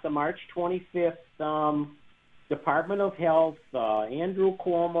the March 25th Department of Health, Andrew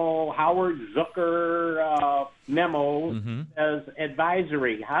Cuomo, Howard Zucker memo as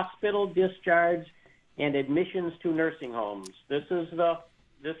advisory, hospital discharge and admissions to nursing homes. This is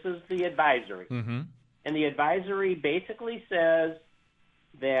the advisory. And the advisory basically says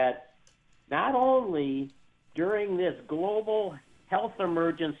that not only during this global health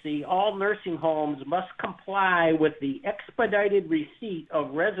emergency, all nursing homes must comply with the expedited receipt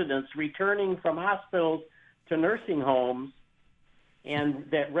of residents returning from hospitals to nursing homes, and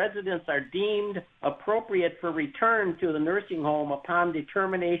that residents are deemed appropriate for return to the nursing home upon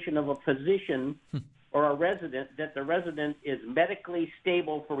determination of a physician or a resident that the resident is medically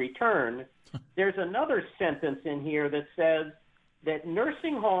stable for return. There's another sentence in here that says that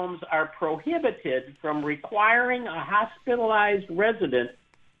nursing homes are prohibited from requiring a hospitalized resident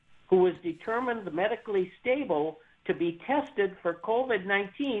who is determined medically stable to be tested for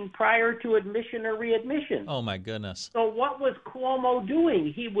COVID-19 prior to admission or readmission. Oh, my goodness. So what was Cuomo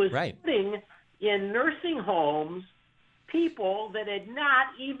doing? He was putting in nursing homes people that had not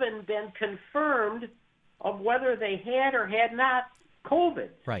even been confirmed of whether they had or had not COVID.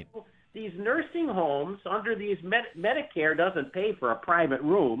 Right. These nursing homes, under these Medicare doesn't pay for a private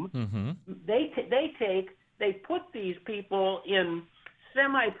room. They put these people in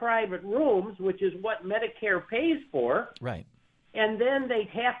semi-private rooms, which is what Medicare pays for. Right. And then they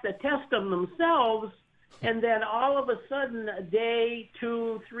have to test them themselves. And then all of a sudden, a day,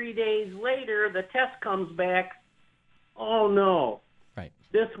 2, 3 days later, the test comes back. Oh, no. Right.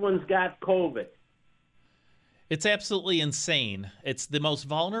 This one's got COVID. It's absolutely insane. It's the most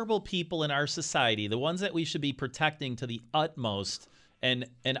vulnerable people in our society, the ones that we should be protecting to the utmost. And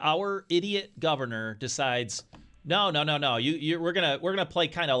our idiot governor decides, no. We're gonna play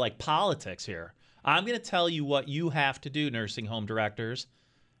kind of like politics here. I'm gonna tell you what you have to do, nursing home directors.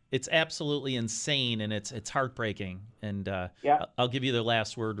 It's absolutely insane, and it's heartbreaking. And I'll give you the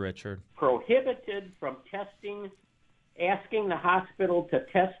last word, Richard. Prohibited from asking the hospital to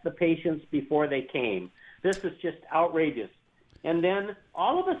test the patients before they came. This is just outrageous. And then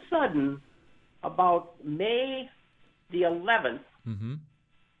all of a sudden, about May the 11th,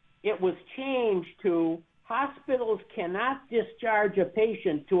 it was changed to hospitals cannot discharge a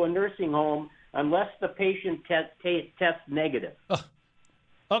patient to a nursing home unless the patient tests negative.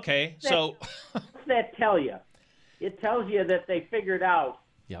 Okay, so... What's that tell you? It tells you that they figured out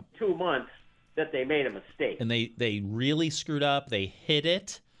 2 months that they made a mistake. And they really screwed up. They hid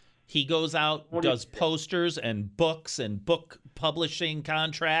it. He goes out, does posters and books and book publishing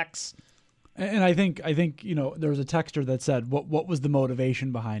contracts. And I think there was a texter that said, what was the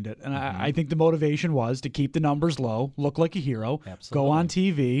motivation behind it? And I think the motivation was to keep the numbers low, look like a hero, go on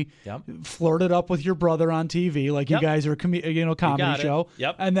TV, flirt it up with your brother on TV, like you guys are a comedy show.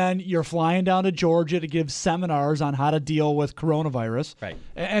 And then you're flying down to Georgia to give seminars on how to deal with coronavirus. Right.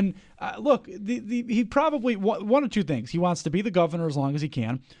 And look, he probably, one of two things. He wants to be the governor as long as he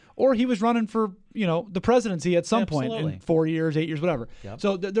can, or he was running for, the presidency at some point in 4 years, 8 years, whatever.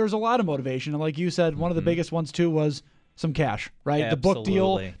 So there's a lot of motivation. And like you said, one of the biggest ones, too, was some cash, right? The book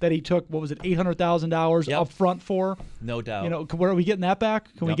deal that he took, what was it, $800,000 up front for? No doubt. Where are we getting that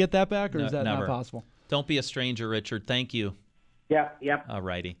back? Can we get that back, or is that never. not possible? Don't be a stranger, Richard. Thank you. Yep. All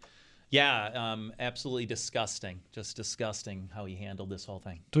righty. Yeah, absolutely disgusting. Just disgusting how he handled this whole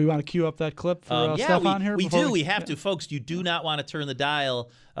thing. Do we want to cue up that clip for Stefan here? We do. We have to. Folks, you do not want to turn the dial.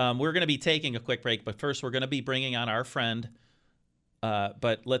 We're going to be taking a quick break, but first we're going to be bringing on our friend.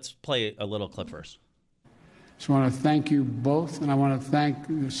 But let's play a little clip first. So I want to thank you both, and I want to thank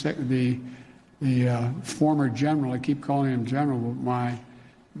the former general. I keep calling him general, but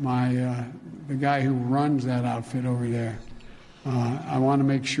the guy who runs that outfit over there. I want to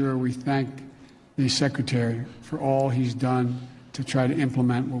make sure we thank the secretary for all he's done to try to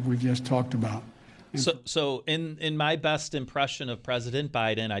implement what we just talked about. So in my best impression of President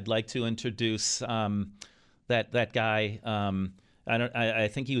Biden, I'd like to introduce that guy. I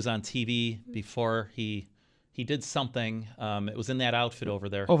think he was on TV before he did something. It was in that outfit over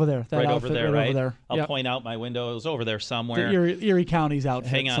there. Over there. That right outfit over there, right right? over there. I'll Yep. point out my window. It was over there somewhere. The Erie County's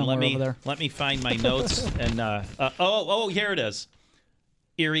outfit. Hang on, over let me find my notes. And here it is.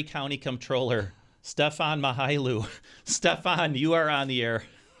 Erie County Comptroller Stefan Mihailu. Stefan, you are on the air.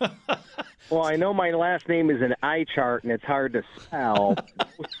 Well, I know my last name is an eye chart and it's hard to spell.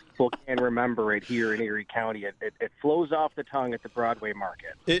 Most people can remember it here in Erie County. It flows off the tongue at the Broadway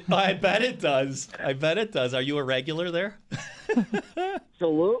Market. I bet it does. Are you a regular there?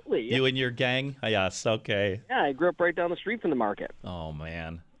 Absolutely. You and your gang? Yes, okay. Yeah, I grew up right down the street from the market. Oh,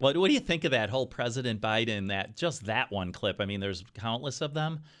 man. What do you think of that whole President Biden, that one clip? I mean, there's countless of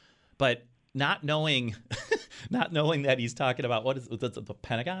them, but not knowing that he's talking about the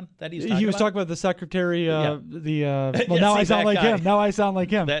Pentagon that he's talking about? He was talking about the secretary, Well, now I sound like him. Now I sound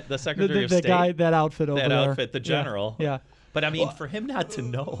like him. The Secretary of the State. guy, that outfit over there. That outfit, the general. Yeah. But I mean, for him not to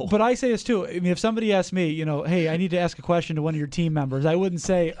know. But I say this too. I mean, if somebody asked me, hey, I need to ask a question to one of your team members, I wouldn't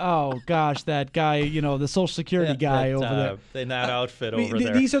say, oh gosh, that guy, the Social Security guy over there. That outfit over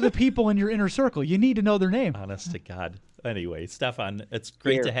there. These are the people in your inner circle. You need to know their name. Honest to God. Anyway, Stefan, it's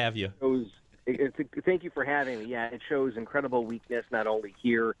great to have you. Thank you for having me. Yeah, it shows incredible weakness not only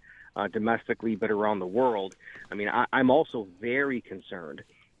here domestically but around the world. I mean, I'm also very concerned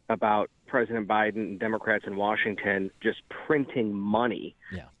about President Biden and Democrats in Washington just printing money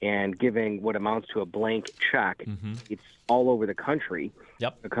and giving what amounts to a blank check. Mm-hmm. It's all over the country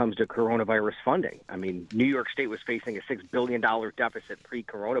when it comes to coronavirus funding. I mean, New York State was facing a $6 billion deficit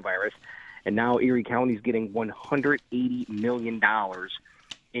pre-coronavirus, and now Erie County is getting $180 million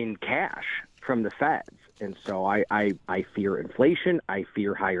in cash from the feds. And so I fear inflation, I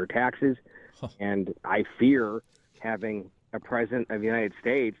fear higher taxes, and I fear having a president of the United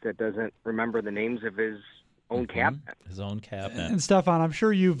States that doesn't remember the names of his own cabinet. His own cabinet. And Stefan, I'm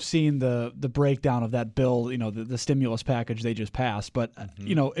sure you've seen the breakdown of that bill, the stimulus package they just passed. But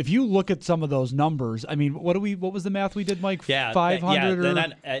if you look at some of those numbers, I mean, what was the math we did, Mike? Yeah, 500.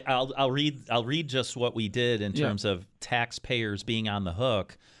 Then I'll read just what we did in terms of taxpayers being on the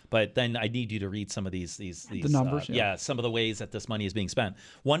hook. But then I need you to read some of these the numbers. Some of the ways that this money is being spent.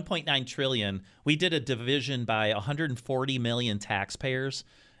 $1.9 trillion. We did a division by 140 million taxpayers,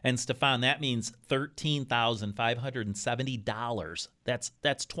 and Stefan, that means $13,570. That's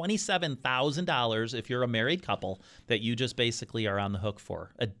 $27,000 if you're a married couple that you just basically are on the hook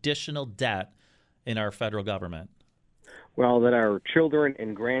for additional debt in our federal government. Well, that our children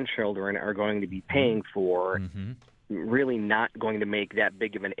and grandchildren are going to be paying for. Mm-hmm. Really not going to make that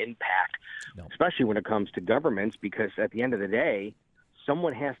big of an impact, especially when it comes to governments, because at the end of the day,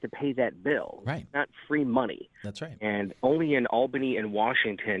 someone has to pay that bill. Right. It's not free money. That's right. And only in Albany and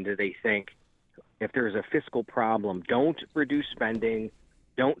Washington do they think if there's a fiscal problem, don't reduce spending,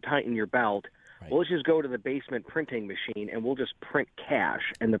 don't tighten your belt. Right. We'll just go to the basement printing machine and we'll just print cash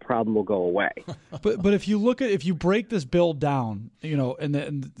and the problem will go away. But if you break this bill down,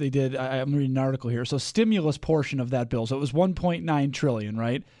 and they did, I'm reading an article here. So stimulus portion of that bill, so it was $1.9 trillion,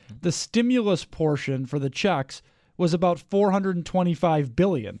 right? Mm-hmm. The stimulus portion for the checks was about $425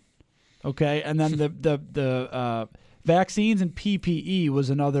 billion. Okay. And then the vaccines and PPE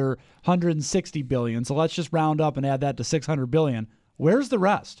was another $160 billion. So let's just round up and add that to $600 billion. Where's the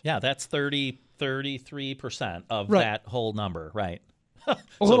rest? Yeah, that's 33% of that whole number, right? A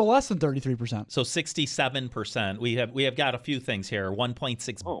little less than 33%. So 67%. We have got a few things here.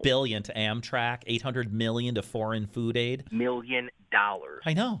 $1.6 billion to Amtrak, $800 million to foreign food aid. $1 million.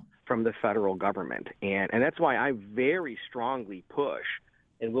 I know. From the federal government. And that's why I very strongly push,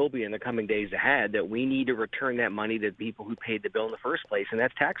 and will be in the coming days ahead, that we need to return that money to the people who paid the bill in the first place, and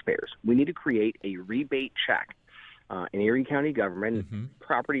that's taxpayers. We need to create a rebate check. An Erie County government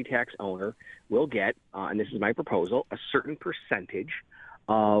property tax owner will get, and this is my proposal, a certain percentage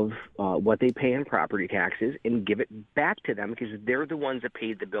of what they pay in property taxes and give it back to them because they're the ones that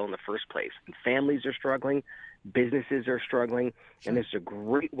paid the bill in the first place. And families are struggling, businesses are struggling, and this is a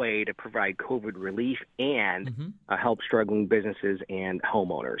great way to provide COVID relief and help struggling businesses and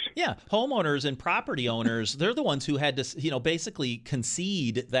homeowners. Yeah, homeowners and property owners, they're the ones who had to, basically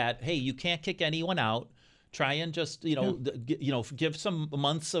concede that, hey, you can't kick anyone out. Try and just, give some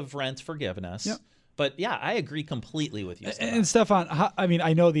months of rent forgiveness. Yeah. But yeah, I agree completely with you, Stefan. And Stefan, I mean,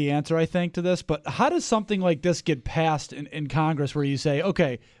 I know the answer, I think, to this, but how does something like this get passed in Congress where you say,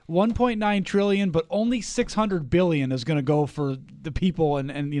 okay, 1.9 trillion, but only 600 billion is going to go for the people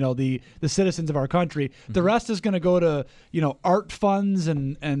and the citizens of our country. Mm-hmm. The rest is going to go to, art funds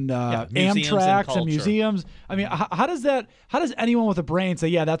and Amtrak and museums. I mean, how does anyone with a brain say,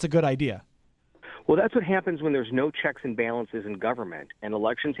 yeah, that's a good idea? Well, that's what happens when there's no checks and balances in government, and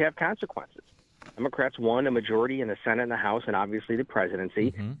elections have consequences. Democrats won a majority in the Senate and the House and obviously the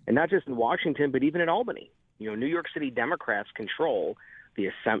presidency, and not just in Washington, but even in Albany. New York City Democrats control the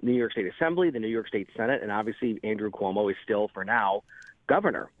New York State Assembly, the New York State Senate, and obviously Andrew Cuomo is still, for now,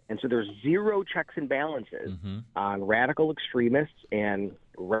 governor. And so there's zero checks and balances on radical extremists and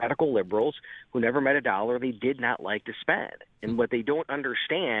radical liberals who never met a dollar they did not like to spend. And what they don't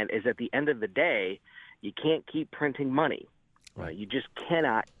understand is at the end of the day, you can't keep printing money. You just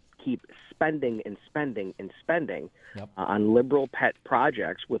cannot keep spending and spending and spending on liberal pet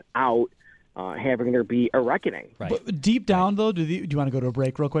projects without having there be a reckoning. But deep down, though, do you want to go to a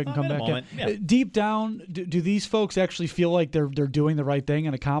break real quick and come back in? Yeah. Deep down, do these folks actually feel like they're doing the right thing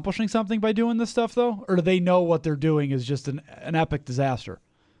and accomplishing something by doing this stuff, though? Or do they know what they're doing is just an epic disaster?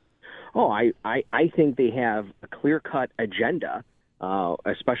 Oh, I think they have a clear-cut agenda,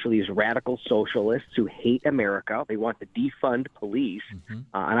 especially these radical socialists who hate America. They want to defund police, and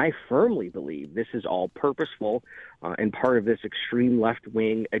I firmly believe this is all purposeful and part of this extreme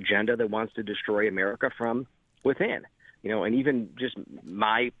left-wing agenda that wants to destroy America from within. And even just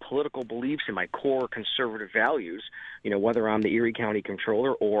my political beliefs and my core conservative values, whether I'm the Erie County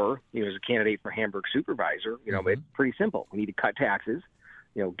Comptroller or, as a candidate for Hamburg Supervisor, it's pretty simple. We need to cut taxes.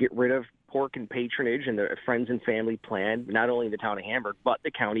 Get rid of pork and patronage and the friends and family plan, not only in the town of Hamburg, but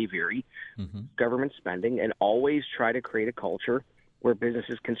the county of Erie, government spending, and always try to create a culture where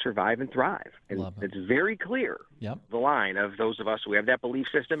businesses can survive and thrive. And it's very clear, the line of those of us who have that belief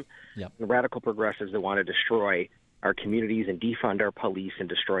system, the radical progressives that want to destroy our communities and defund our police and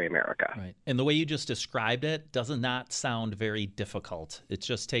destroy America. Right. And the way you just described it does not sound very difficult. It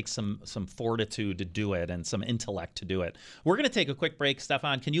just takes some fortitude to do it and some intellect to do it. We're going to take a quick break.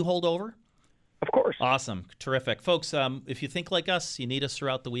 Stefan, can you hold over? Of course. Awesome. Terrific. Folks, if you think like us, you need us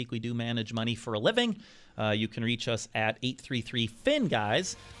throughout the week. We do manage money for a living. You can reach us at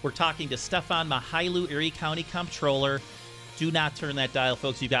 833-FIN-GUYS. We're talking to Stefan Mihailu, Erie County Comptroller. Do not turn that dial,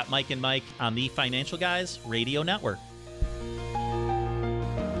 folks. You've got Mike and Mike on the Financial Guys Radio Network.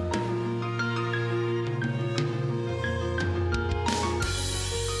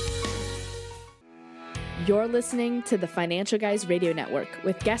 You're listening to the Financial Guys Radio Network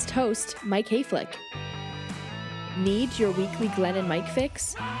with guest host Mike Hoeflich. Need your weekly Glenn and Mike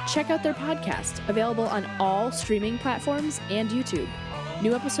fix? Check out their podcast, available on all streaming platforms and YouTube.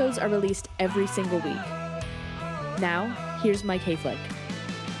 New episodes are released every single week. Now, here's Mike Hoeflich.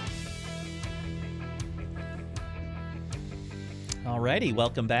 Alrighty,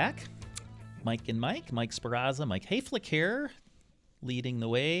 welcome back. Mike and Mike, Mike Sperrazza, Mike Hoeflich here, leading the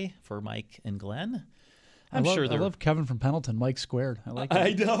way for Mike and Glenn. I love Kevin from Pendleton, Mike Squared. I like that.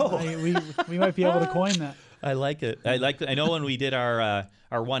 I know. We might be able to coin that. I like it. I know when we did our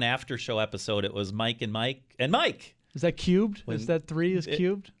one after show episode, it was Mike and Mike and Mike. Is that cubed? Is that 3 is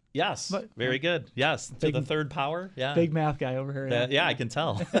cubed? Yes. Very good. Yes. To the third power. Yeah. Big math guy over here. Yeah, I can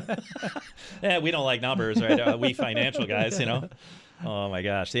tell. Yeah, we don't like numbers, right? We financial guys, Oh, my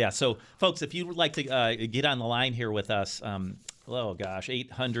gosh. Yeah. So, folks, if you would like to get on the line here with us,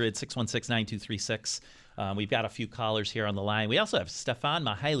 800-616-9236. We've got a few callers here on the line. We also have Stefan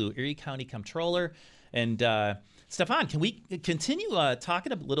Mihailu, Erie County Comptroller. And, Stefan, can we continue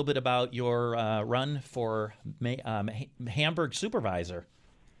talking a little bit about your run for Hamburg Supervisor?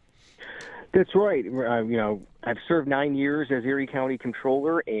 That's right. I've served 9 years as Erie County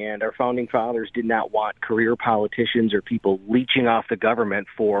Comptroller, and our founding fathers did not want career politicians or people leeching off the government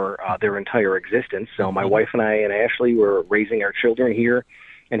for their entire existence. So my wife and I and Ashley were raising our children here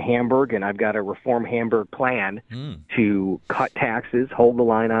in Hamburg, and I've got a Reform Hamburg plan to cut taxes, hold the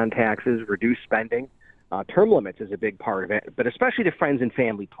line on taxes, reduce spending. Term limits is a big part of it, but especially the friends and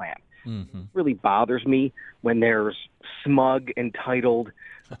family plan. It really bothers me when there's smug, entitled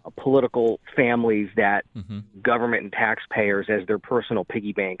political families that government and taxpayers as their personal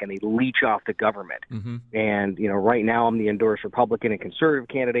piggy bank, and they leech off the government. And, right now I'm the endorsed Republican and conservative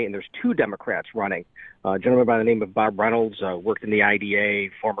candidate, and there's 2 Democrats running. A gentleman by the name of Bob Reynolds, worked in the IDA,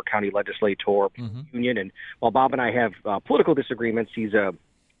 former county legislator, union. And while Bob and I have political disagreements, he's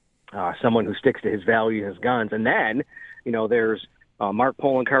someone who sticks to his values and his guns. And then, there's Mark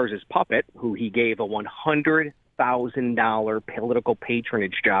Poloncarz' puppet, who he gave a $100,000 $100,000 political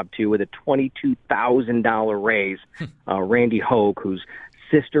patronage job to with a $22,000 raise. Randy Hogue, whose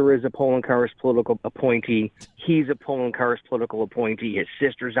sister is a Poland Cars political appointee. He's a Poland Cars political appointee. His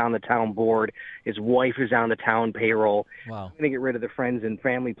sister's on the town board. His wife is on the town payroll. Wow. I'm going to get rid of the friends and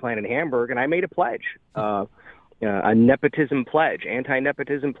family plan in Hamburg, and I made a pledge, a nepotism pledge,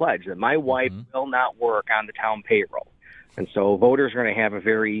 anti-nepotism pledge, that my wife will not work on the town payroll. And so voters are going to have a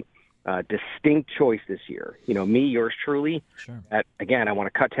very distinct choice this year. Me, yours truly. Sure. Again, I want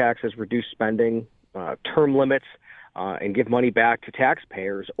to cut taxes, reduce spending, term limits, and give money back to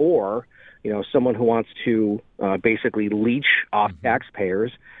taxpayers, or someone who wants to basically leech off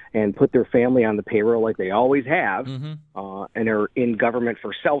taxpayers and put their family on the payroll like they always have, and are in government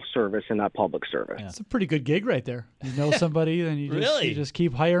for self-service and not public service. It's a pretty good gig right there. You know somebody, then you just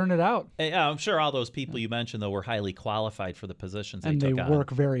keep hiring it out. Yeah, I'm sure all those people you mentioned, though, were highly qualified for the positions and they they took on.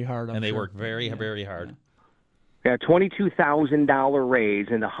 work very hard. They work very, very hard. Yeah, $22,000 raise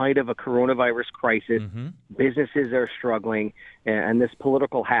in the height of a coronavirus crisis. Businesses are struggling, and this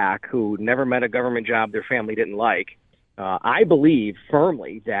political hack who never met a government job their family didn't like, I believe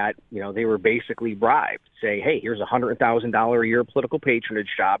firmly that they were basically bribed. Say, hey, here's a $100,000 a year political patronage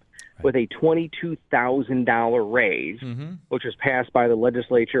job with a $22,000 raise, which was passed by the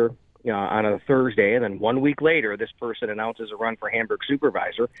legislature on a Thursday, and then 1 week later, this person announces a run for Hamburg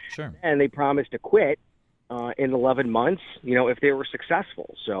supervisor, and they promised to quit in 11 months, if they were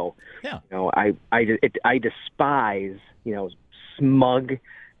successful. So, I despise, smug,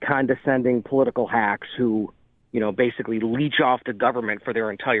 condescending political hacks who, basically leech off the government for their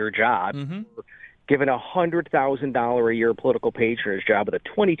entire job, given a $100,000 a year political patronage job with a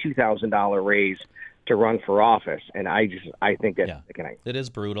 $22,000 raise to run for office. And I think that it is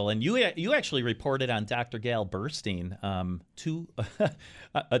brutal. And you actually reported on Dr. Gail Burstein, a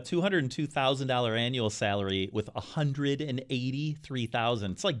 $202,000 annual salary with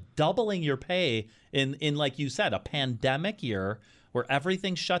 $183,000. It's like doubling your pay in like you said, a pandemic year where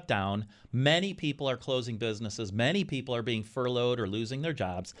everything's shut down. Many people are closing businesses. Many people are being furloughed or losing their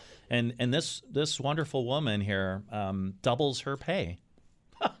jobs. And this wonderful woman here doubles her pay.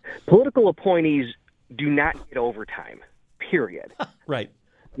 Political appointees do not get overtime, period. Right.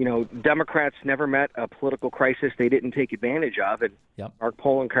 Democrats never met a political crisis they didn't take advantage of. And Mark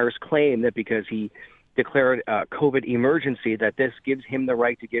Poloncarz claimed that because he declared a COVID emergency, that this gives him the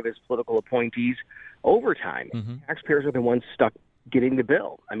right to give his political appointees overtime. Taxpayers are the ones stuck getting the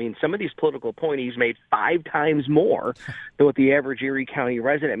bill. I mean, some of these political appointees made 5 times more than what the average Erie County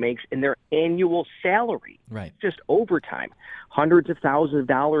resident makes in their annual salary. Right. Just overtime. Hundreds of thousands of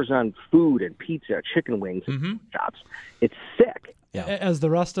dollars on food and pizza, chicken wings, and jobs. It's sick. Yeah. As the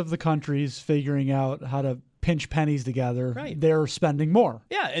rest of the country's figuring out how to pinch pennies together, they're spending more.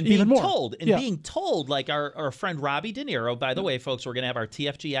 Yeah, and even being more. told, being told, like our friend Robbie De Niro. By the way, folks, we're going to have our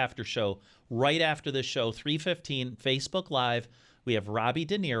TFG after show right after this show, 3:15, Facebook Live. We have Robbie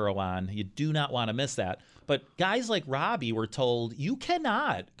De Niro on. You do not want to miss that. But guys like Robbie were told, you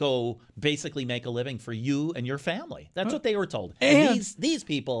cannot go basically make a living for you and your family. That's what they were told. And these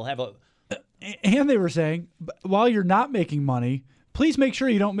people have a... And they were saying, while you're not making money, please make sure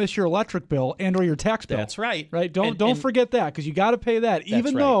you don't miss your electric bill and or your tax bill. That's right. Right? Don't forget that, because you got to pay that.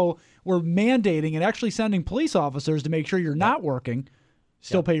 Even though we're mandating and actually sending police officers to make sure you're not working,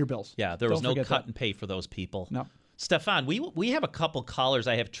 still pay your bills. Yeah, there was no cut and pay for those people. No. Stefan, we have a couple callers.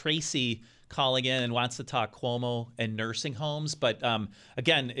 I have Tracy calling in and wants to talk Cuomo and nursing homes. But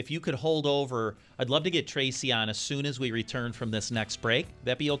again, if you could hold over, I'd love to get Tracy on as soon as we return from this next break.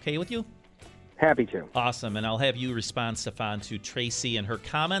 That be okay with you? Happy to. Awesome. And I'll have you respond, Stefan, to Tracy and her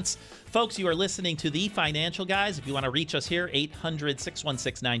comments. Folks, you are listening to The Financial Guys. If you want to reach us here,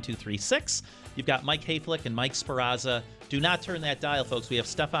 800-616-9236. You've got Mike Hoeflich and Mike Sperrazza. Do not turn that dial, folks. We have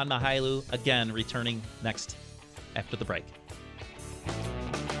Stefan Mihailu, again, returning next after the break.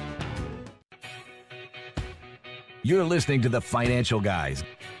 You're listening to The Financial Guys.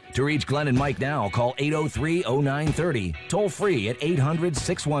 To reach Glenn and Mike now, call 803-0930, toll free at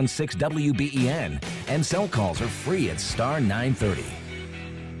 800-616-WBEN, and cell calls are free at star 930.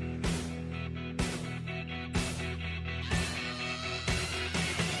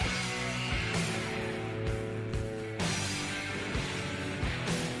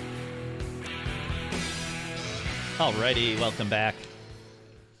 Alrighty, welcome back.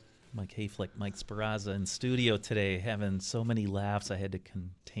 Mike Hoeflich, Mike Sperrazza in studio today, having so many laughs I had to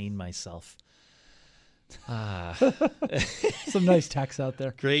contain myself. Some nice texts out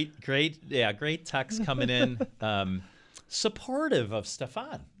there. Great text coming in. Supportive of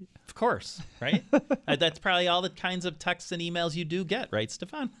Stefan, of course, right? That's probably all the kinds of texts and emails you do get, right,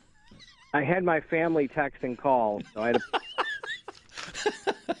 Stefan? I had my family text and call, so I had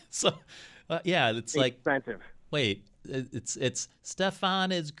to. So, yeah, it's like expensive. Wait, it's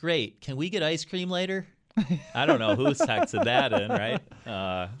Stefan is great. Can we get ice cream later? I don't know who's texted that in, right?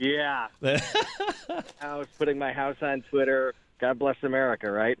 Yeah. I was putting my house on Twitter. God bless America,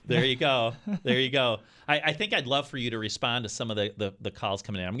 right? There you go. There you go. I think I'd love for you to respond to some of the calls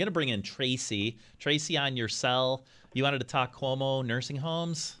coming in. I'm going to bring in Tracy. Tracy on your cell. You wanted to talk Cuomo nursing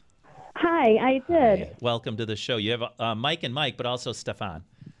homes? Hi, I did. Hi. Welcome to the show. You have Mike and Mike, but also Stefan.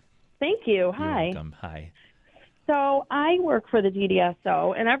 Thank you. Hi. You're welcome. Hi. So I work for the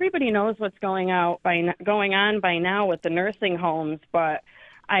DDSO, and everybody knows what's going on by now with the nursing homes. But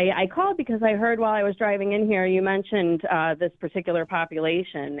I called because I heard while I was driving in here you mentioned this particular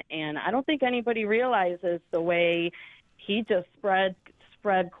population, and I don't think anybody realizes the way he just spread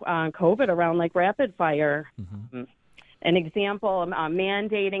COVID around like rapid fire. Mm-hmm. An example: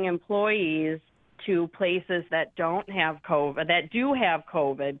 mandating employees to places that don't have COVID, that do have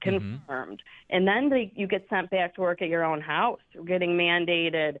COVID confirmed. And then you get sent back to work at your own house. You're getting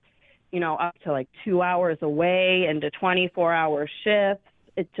mandated, up to like 2 hours away into 24-hour shifts.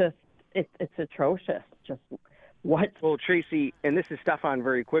 It's atrocious. Just what? Well, Tracy, and this is Stefan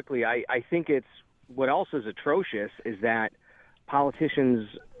very quickly, I think it's what else is atrocious is that politicians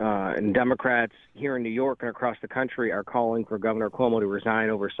and Democrats here in New York and across the country are calling for Governor Cuomo to resign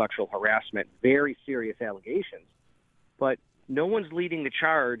over sexual harassment, very serious allegations. But no one's leading the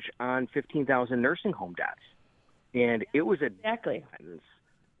charge on 15,000 nursing home deaths. And it was a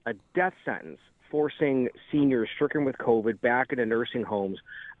death sentence forcing seniors stricken with COVID back into nursing homes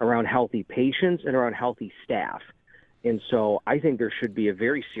around healthy patients and around healthy staff. And so I think there should be a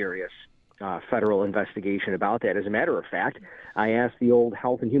very serious federal investigation about that. As a matter of fact, I asked the old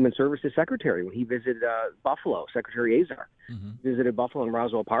Health and Human Services Secretary when he visited Buffalo, Secretary Azar, visited Buffalo and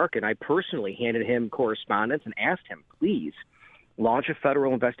Roswell Park, and I personally handed him correspondence and asked him, please launch a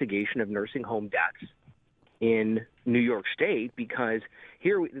federal investigation of nursing home deaths in New York State, because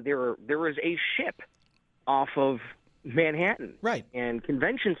here there is a ship off of Manhattan, right, and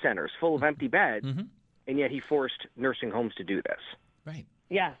convention centers full of empty beds, and yet he forced nursing homes to do this. Right.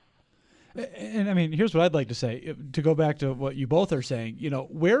 Yeah. And I mean, here's what I'd like to say. To go back to what you both are saying,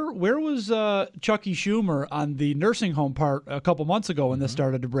 where was Chucky Schumer on the nursing home part a couple months ago when this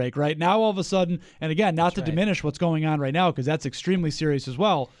started to break? Right now, all of a sudden, and again, not to diminish what's going on right now because that's extremely serious as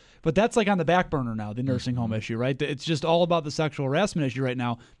well. But that's like on the back burner now, the nursing home issue, right? It's just all about the sexual harassment issue right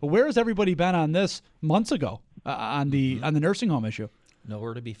now. But where has everybody been on this months ago on the nursing home issue?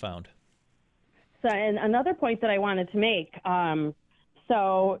 Nowhere to be found. So, and another point that I wanted to make.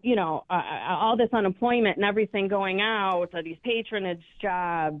 So, all this unemployment and everything going out, these patronage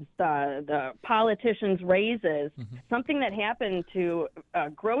jobs, the politicians' raises, something that happened to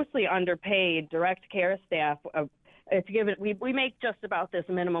grossly underpaid direct care staff. We make just about this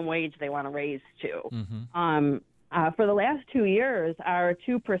minimum wage they want to raise to. For the last 2 years, our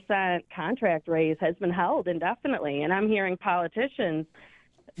 2% contract raise has been held indefinitely, and I'm hearing politicians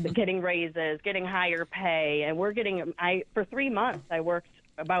getting raises, getting higher pay, and we're getting. For 3 months, I worked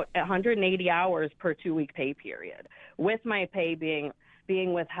about 180 hours per 2-week pay period, with my pay being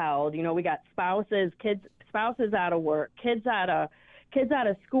withheld. We got spouses out of work, kids out of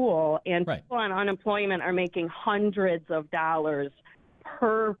school, and people on unemployment are making hundreds of dollars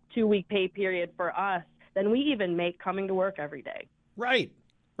per 2-week pay period for us than we even make coming to work every day. Right.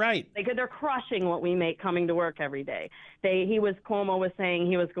 They're crushing what we make coming to work every day. Cuomo was saying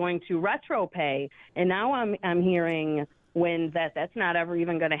he was going to retro pay, and now I'm hearing that's not ever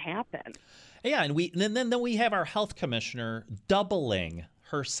even going to happen. Yeah, and then we have our health commissioner doubling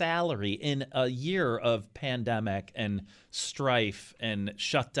her salary in a year of pandemic and strife and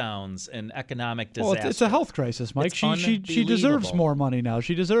shutdowns and economic disaster. Well, it's a health crisis, Mike. She deserves more money now.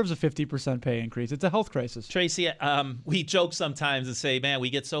 She deserves a 50% pay increase. It's a health crisis. Tracy, we joke sometimes and say, man, we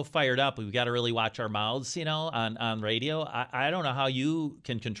get so fired up. We've got to really watch our mouths, on radio. I don't know how you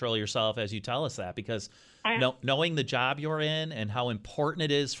can control yourself as you tell us that, because knowing the job you're in and how important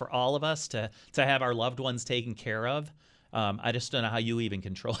it is for all of us to have our loved ones taken care of, I just don't know how you even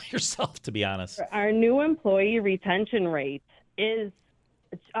control yourself, to be honest. Our new employee retention rate is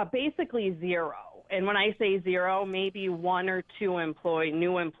basically zero. And when I say zero, maybe 1 or 2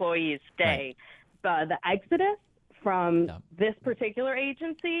 new employees stay. Right. The exodus from this particular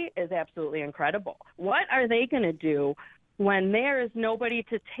agency is absolutely incredible. What are they going to do when there is nobody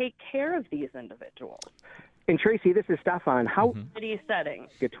to take care of these individuals? And Tracy, this is Stefan. Setting.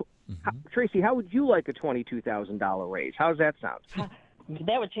 Tracy, how would you like a $22,000 raise? How does that sound?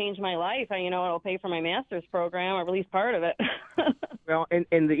 that would change my life. It'll pay for my master's program, or at least part of it. Well, and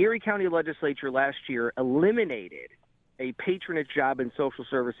the Erie County Legislature last year eliminated a patronage job in social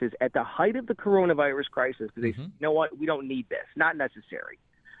services at the height of the coronavirus crisis because they said, you know what, we don't need this, not necessary.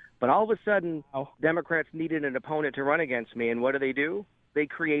 But all of a sudden, Democrats needed an opponent to run against me, and what do? They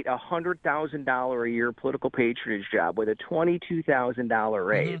create a $100,000 a year political patronage job with a $22,000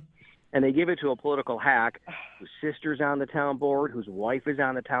 raise. And they give it to a political hack whose sister's on the town board, whose wife is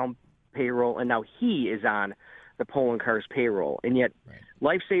on the town payroll, and now he is on the polling car's payroll. And yet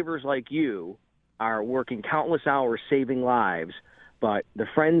lifesavers like you are working countless hours saving lives, but the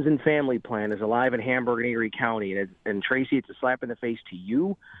Friends and Family Plan is alive in Hamburg and Erie County. And Tracy, it's a slap in the face to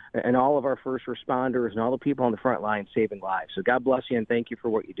you and all of our first responders and all the people on the front line saving lives. So God bless you, and thank you for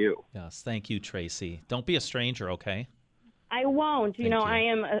what you do. Yes, thank you, Tracy. Don't be a stranger, okay? I won't. I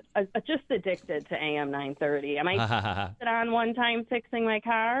am just addicted to AM 930. I might sit on one time fixing my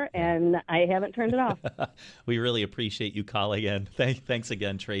car, and I haven't turned it off. We really appreciate you calling in. Thanks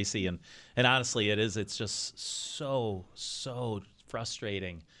again, Tracy. And honestly, it's just so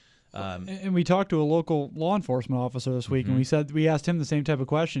frustrating. And we talked to a local law enforcement officer this week, and we asked him the same type of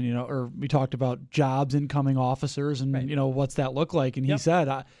question, or we talked about jobs, incoming officers, and what's that look like? And he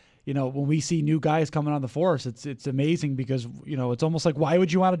said, when we see new guys coming on the force, it's amazing because, it's almost like, why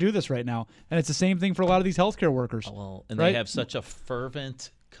would you want to do this right now? And it's the same thing for a lot of these healthcare workers. Well, and they have such a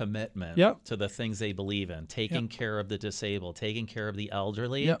fervent commitment to the things they believe in, taking care of the disabled, taking care of the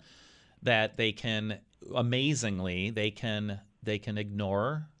elderly, that they can, amazingly, they can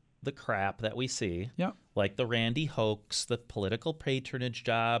ignore the crap that we see, like the Randy hoax, the political patronage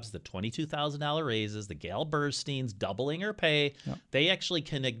jobs, the $22,000 raises, the Gail Bursteins doubling her pay. They actually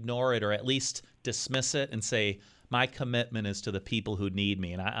can ignore it or at least dismiss it and say, my commitment is to the people who need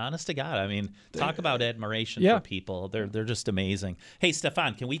me. And honest to God, talk about admiration for people. They're just amazing. Hey,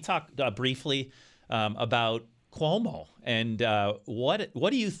 Stefan, can we talk briefly about Cuomo, and what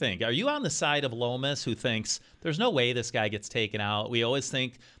do you think? Are you on the side of Lomas, who thinks there's no way this guy gets taken out? We always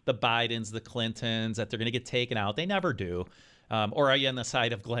think the Bidens, the Clintons, that they're going to get taken out. They never do. Or are you on the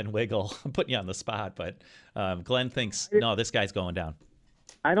side of Glenn Wiggle? I'm putting you on the spot, but Glenn thinks, no, this guy's going down.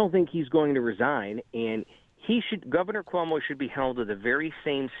 I don't think he's going to resign, and Governor Cuomo should be held to the very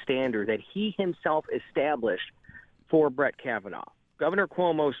same standard that he himself established for Brett Kavanaugh. Governor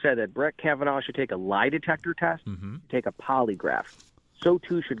Cuomo said that Brett Kavanaugh should take a lie detector test, take a polygraph. So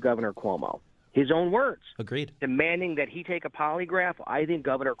too should Governor Cuomo. His own words. Agreed. Demanding that he take a polygraph. I think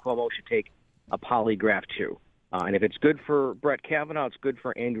Governor Cuomo should take a polygraph too. And if it's good for Brett Kavanaugh, it's good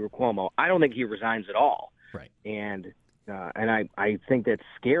for Andrew Cuomo. I don't think he resigns at all. Right. And I think that's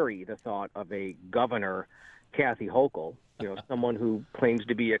scary, the thought of a governor, Kathy Hochul, someone who claims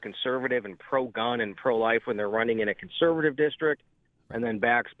to be a conservative and pro-gun and pro-life when they're running in a conservative district, and then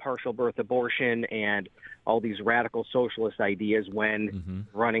backs partial birth abortion and all these radical socialist ideas when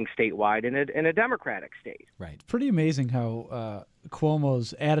running statewide in a Democratic state. Right. It's pretty amazing how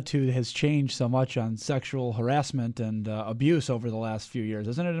Cuomo's attitude has changed so much on sexual harassment and abuse over the last few years.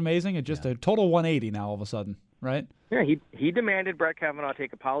 Isn't it amazing? It's just a total 180 now all of a sudden, right? Yeah, he demanded Brett Kavanaugh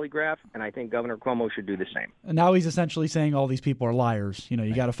take a polygraph, and I think Governor Cuomo should do the same. And now he's essentially saying all these people are liars.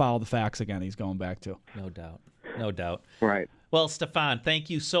 You got to follow the facts again. He's going back to. No doubt. No doubt. Right. Well, Stefan, thank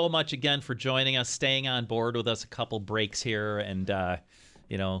you so much again for joining us, staying on board with us a couple breaks here, and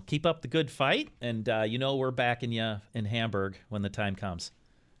keep up the good fight. And we're backing you in Hamburg when the time comes.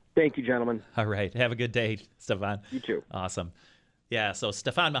 Thank you, gentlemen. All right. Have a good day, Stefan. You too. Awesome. Yeah. So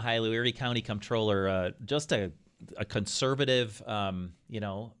Stefan Mihailu, Erie County Comptroller, just a conservative, I'm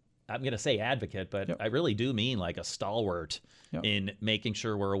going to say advocate, but I really do mean like a stalwart in making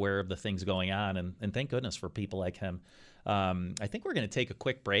sure we're aware of the things going on. And thank goodness for people like him. I think we're going to take a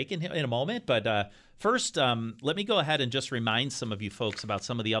quick break in a moment. But first, let me go ahead and just remind some of you folks about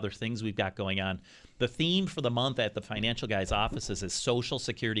some of the other things we've got going on. The theme for the month at the Financial Guys offices is Social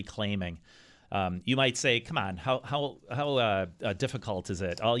Security claiming. You might say, come on, how difficult is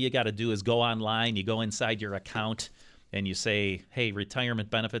it? All you got to do is go online, you go inside your account, and you say, hey, retirement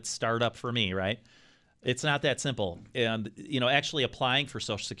benefits start up for me, right? It's not that simple. And, actually applying for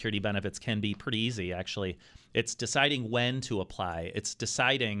Social Security benefits can be pretty easy, actually. It's deciding when to apply. It's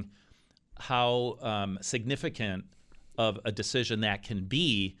deciding how significant of a decision that can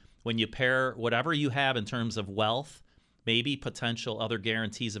be when you pair whatever you have in terms of wealth, maybe potential other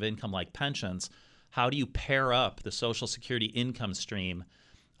guarantees of income like pensions. How do you pair up the Social Security income stream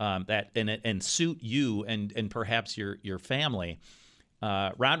and suit you and perhaps your family?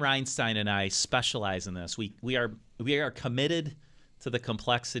 Ron Reinstein and I specialize in this. We are committed to the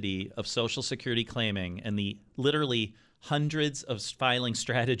complexity of Social Security claiming and the literally hundreds of filing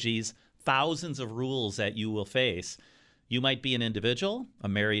strategies, thousands of rules that you will face. You might be an individual, a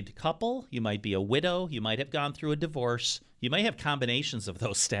married couple. You might be a widow. You might have gone through a divorce. You may have combinations of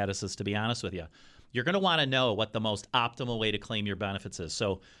those statuses, to be honest with you. You're going to want to know what the most optimal way to claim your benefits is.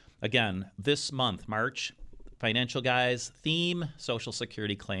 So, again, this month, March, Financial Guys, theme, Social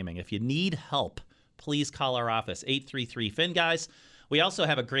Security claiming. If you need help, please call our office, 833-FIN-GUYS. We also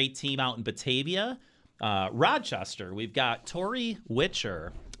have a great team out in Batavia. Rochester, we've got Tori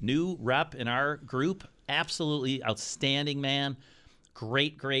Witcher, new rep in our group. Absolutely outstanding man.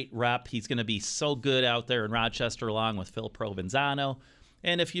 Great rep. He's going to be so good out there in Rochester along with Phil Provenzano.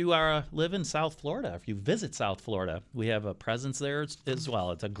 And if you live in South Florida, if you visit South Florida, we have a presence there as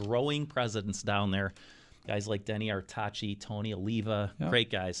well. It's a growing presence down there. Guys like Denny Artachi, Tony Oliva, great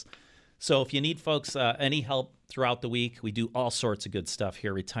guys. So if you need, folks, any help throughout the week, we do all sorts of good stuff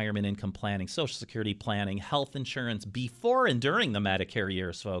here. Retirement income planning, Social Security planning, health insurance before and during the Medicare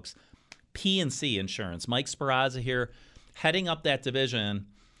years, folks. P&C insurance. Mike Sperrazza here, heading up that division.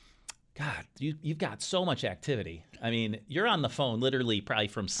 God, you've got so much activity. I mean, you're on the phone literally probably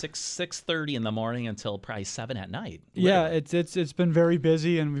from 6:30 in the morning until probably 7 at night. Literally. Yeah, it's been very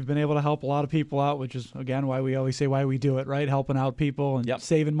busy, and we've been able to help a lot of people out, which is, again, why we always say why we do it, right? Helping out people and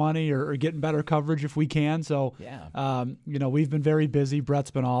saving money or getting better coverage if we can. So, we've been very busy.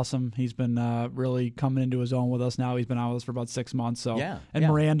 Brett's been awesome. He's been really coming into his own with us now. He's been out with us for about 6 months. So,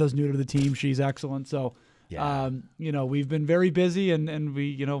 Miranda's new to the team. She's excellent. So, we've been very busy, and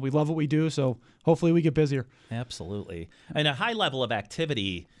we love what we do. So hopefully we get busier. Absolutely. And a high level of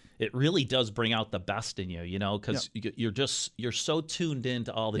activity, it really does bring out the best in you, because you're so tuned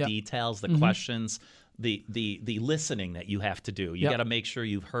into all the details, the questions, the listening that you have to do. You got to make sure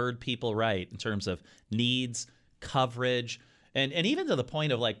you've heard people right in terms of needs, coverage, and even to the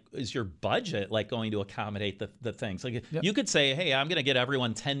point of, like, is your budget going to accommodate the things? Like, you could say, hey, I'm going to get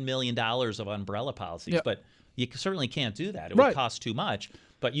everyone $10 million of umbrella policies, but you certainly can't do that. It would cost too much.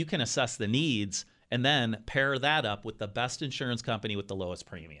 But you can assess the needs and then pair that up with the best insurance company with the lowest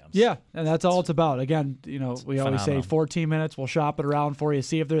premiums. Yeah, and that's all it's about. Again, we always say 14 minutes, we'll shop it around for you,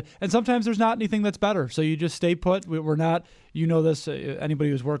 see if there, and sometimes there's not anything that's better. So you just stay put. We're not, this, anybody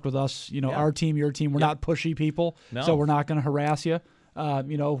who's worked with us, our team, your team, we're not pushy people. No. So we're not going to harass you.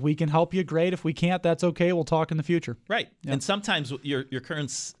 If we can help you, great. If we can't, that's okay. We'll talk in the future. Right. Yep. And sometimes your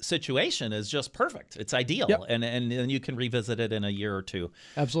current situation is just perfect. It's ideal. Yep. And you can revisit it in a year or two.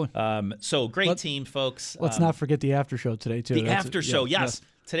 Absolutely. So great team, folks. Let's not forget the after show today, too. The after show, yes.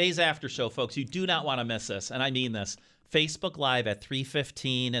 Today's after show, folks. You do not want to miss this. And I mean this. Facebook Live at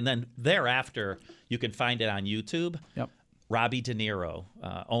 3:15. And then thereafter, you can find it on YouTube. Yep. Robbie De Niro,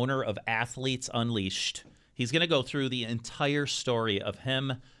 owner of Athletes Unleashed. He's going to go through the entire story of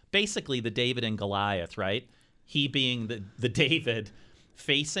him, basically the David and Goliath, right? He being the David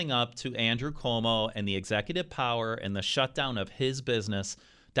facing up to Andrew Cuomo and the executive power and the shutdown of his business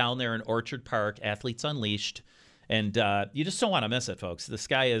down there in Orchard Park, Athletes Unleashed. And you just don't want to miss it, folks. This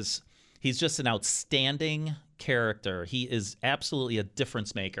guy he's just an outstanding character. He is absolutely a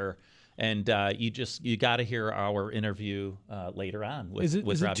difference maker. And you got to hear our interview later on with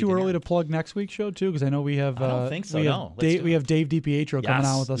Robbie. Is it too early to plug next week's show too? Because I know we have. I don't think so. We have Dave DiPietro coming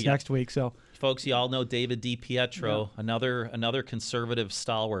on with us next week. So, folks, you all know David DiPietro, another conservative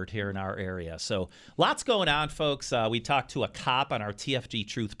stalwart here in our area. So, lots going on, folks. We talked to a cop on our TFG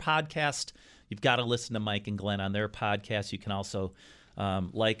Truth podcast. You've got to listen to Mike and Glenn on their podcast. You can also.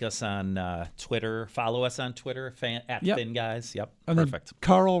 Like us on Twitter. Follow us on Twitter at FinGuys. Yep, and perfect. Then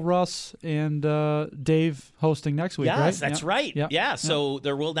Carl, Russ, and Dave hosting next week, right? Yes, that's right. Yep. Yeah, so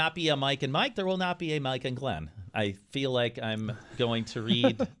there will not be a Mike and Mike. There will not be a Mike and Glenn. I feel like I'm going to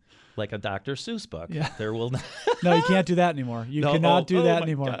read like a Dr. Seuss book. Yeah. There will not. No, you can't do that anymore. You cannot do that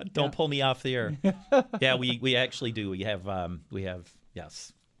anymore. God. Don't pull me off the air. Yeah, we actually do. We have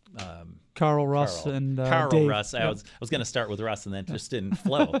yes. Carl, Russ, and Carl, Dave. Russ. I was going to start with Russ, and then just didn't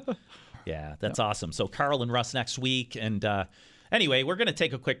flow. Yeah, that's awesome. So Carl and Russ next week. And anyway, we're going to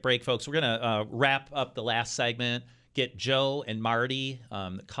take a quick break, folks. We're going to wrap up the last segment, get Joe and Marty,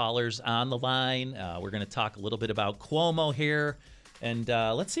 the callers, on the line. We're going to talk a little bit about Cuomo here. And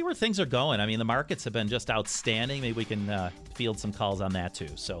let's see where things are going. I mean, the markets have been just outstanding. Maybe we can field some calls on that, too.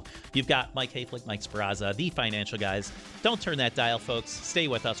 So you've got Mike Hoeflich, Mike Sperrazza, the Financial Guys. Don't turn that dial, folks. Stay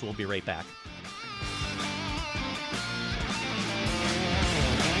with us. We'll be right back.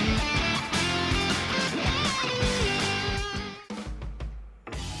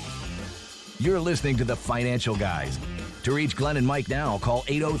 You're listening to the Financial Guys. To reach Glenn and Mike now, call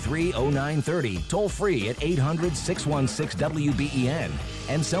 803-0930, toll free at 800-616-WBEN,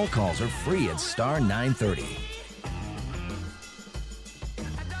 and cell calls are free at *930.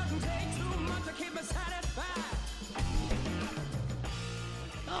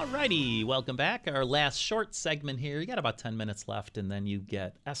 All righty, welcome back. Our last short segment here. You got about 10 minutes left, and then you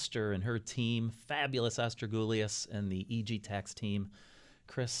get Esther and her team, fabulous Esther Gulius and the EG Tax team,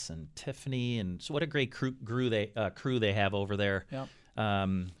 Chris and Tiffany, and so what a great crew they have over there. Yep.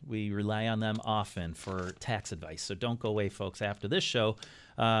 We rely on them often for tax advice, so don't go away, folks, after this show.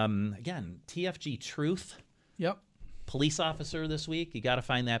 Again, TFG Truth. Yep. Police officer this week. You got to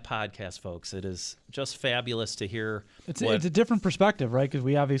find that podcast, folks. It is just fabulous to hear. It's a different perspective, right? Because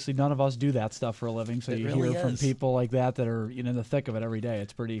we obviously, none of us do that stuff for a living. So you really hear from people like that are in the thick of it every day.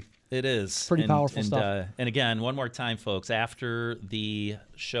 It's pretty. It is pretty powerful stuff. And again, one more time, folks. After the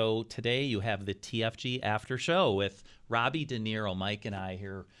show today, you have the TFG After Show with Robbie De Niro. Mike and I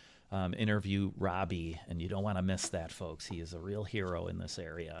here interview Robbie, and you don't want to miss that, folks. He is a real hero in this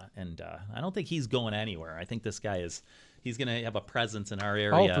area, and I don't think he's going anywhere. I think this guy he's going to have a presence in our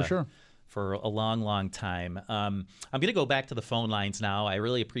area. Oh, for sure. For a long, long time. I'm going to go back to the phone lines now. I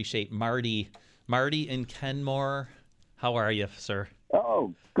really appreciate Marty in Kenmore. How are you, sir?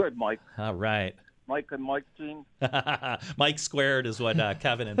 Oh, good, Mike. All right. Mike and Mike team. Mike squared is what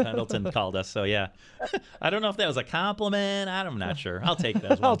Kevin and Pendleton called us. So, yeah. I don't know if that was a compliment. I'm not sure. I'll take it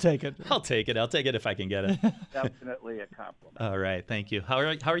as well. I'll take it. I'll take it if I can get it. Definitely a compliment. All right. Thank you. How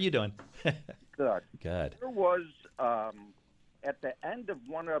are you doing? Good. Good. There was, at the end of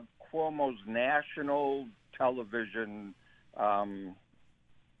one of Cuomo's national television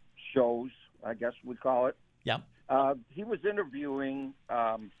shows, I guess we call it. Yeah. He was interviewing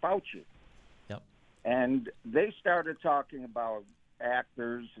Fauci. Yep. And they started talking about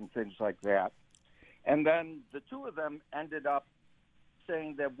actors and things like that. And then the two of them ended up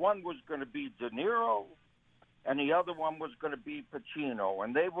saying that one was going to be De Niro and the other one was going to be Pacino.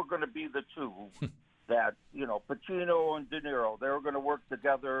 And they were going to be the two that, Pacino and De Niro, they were going to work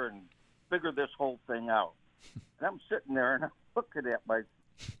together and figure this whole thing out. And I'm sitting there and I'm looking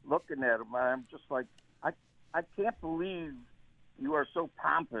at him, and I'm just like, I can't believe you are so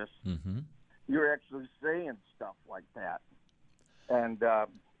pompous. Mm-hmm. You're actually saying stuff like that. And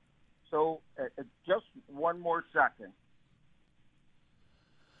so just one more second.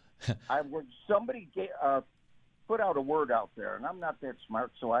 Somebody put out a word out there, and I'm not that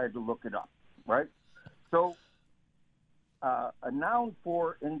smart, so I had to look it up, right? So a noun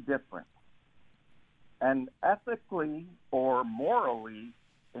for indifferent. An ethically or morally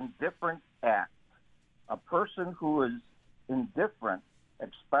indifferent act. A person who is indifferent,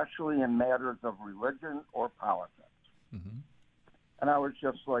 especially in matters of religion or politics. Mm-hmm. And I was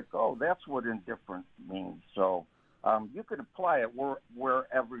just like, oh, that's what indifferent means. So you could apply it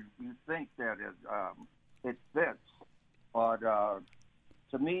wherever you think that it fits. But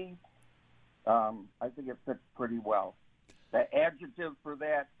to me, I think it fits pretty well. The adjective for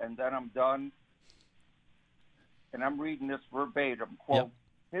that, and then I'm done, and I'm reading this verbatim, quote, yep.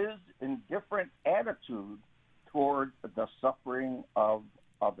 His indifferent attitude toward the suffering of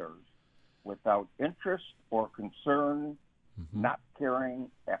others without interest or concern, mm-hmm. not caring,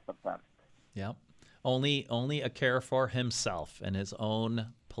 apathetic. Yep. Only a care for himself and his own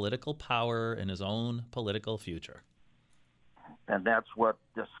political power and his own political future. And that's what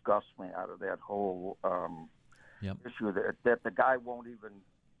disgusts me out of that whole yep. issue, that the guy won't even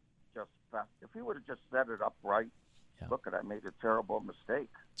just, if he would have just set it up right, yeah. Look, I made a terrible mistake.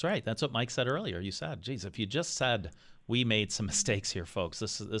 That's right. That's what Mike said earlier. You said, geez, if you just said we made some mistakes here, folks,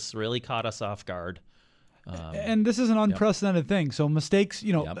 this really caught us off guard. And this is an unprecedented thing. So mistakes,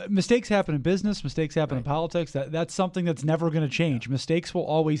 mistakes happen in business, mistakes happen in politics. That's something that's never going to change. Yeah. Mistakes will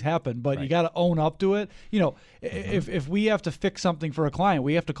always happen, but you got to own up to it. Mm-hmm. If we have to fix something for a client,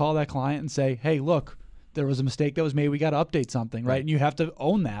 we have to call that client and say, hey, look, there was a mistake that was made. We got to update something, right? And you have to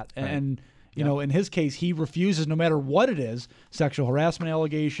own that. Right. And in his case, he refuses, no matter what it is, sexual harassment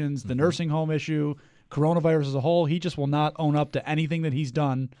allegations, the nursing home issue, coronavirus as a whole. He just will not own up to anything that he's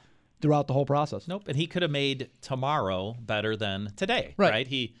done throughout the whole process. Nope. And he could have made tomorrow better than today, right?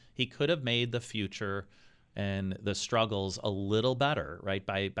 He could have made the future and the struggles a little better, right?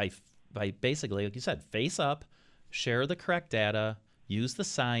 By basically, like you said, face up, share the correct data, use the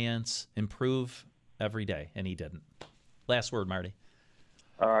science, improve every day. And he didn't. Last word, Marty.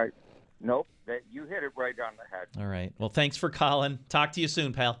 All right. Nope. You hit it right on the head. All right. Well, thanks for calling. Talk to you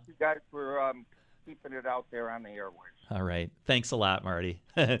soon, pal. You guys for keeping it out there on the airwaves. All right. Thanks a lot, Marty.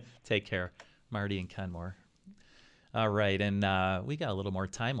 Take care. Marty and Kenmore. All right. And we got a little more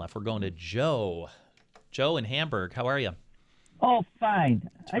time left. We're going to Joe. Joe in Hamburg. How are you? Oh, fine.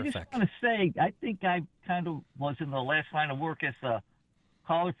 Terrific. I just want to say, I think I kind of was in the last line of work as a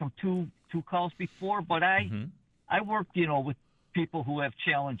caller from two calls before, but I worked, with people who have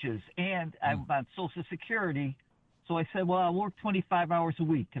challenges, and I'm on Social Security, So I said, well, I'll work 25 hours a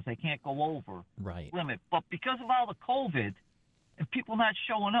week because I can't go over limit. But because of all the COVID and people not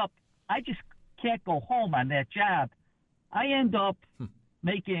showing up, I just can't go home on that job. I end up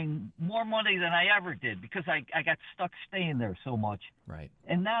making more money than I ever did because I got stuck staying there so much. Right.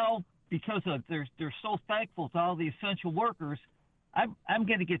 And now, because of they're so thankful to all the essential workers, I'm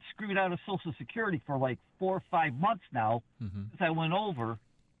going to get screwed out of Social Security for like 4 or 5 months now since I went over.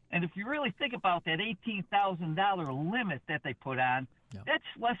 And if you really think about that $18,000 limit that they put on, that's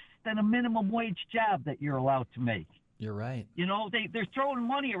less than a minimum wage job that you're allowed to make. You're right. You know, they're throwing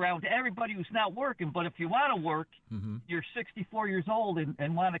money around to everybody who's not working. But if you want to work, you're 64 years old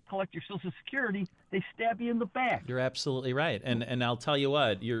and want to collect your Social Security, they stab you in the back. You're absolutely right. And I'll tell you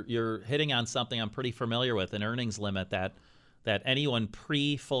what, you're hitting on something I'm pretty familiar with, an earnings limit that anyone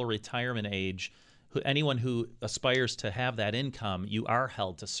pre-full retirement age, anyone who aspires to have that income, you are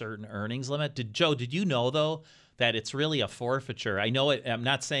held to certain earnings limit. Did you know, though, that it's really a forfeiture? I know it. I'm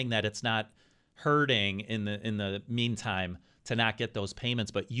not saying that it's not hurting in the meantime to not get those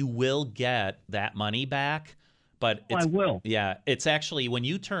payments, but you will get that money back. But I will. Yeah, it's actually when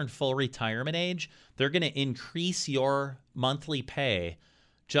you turn full retirement age, they're going to increase your monthly pay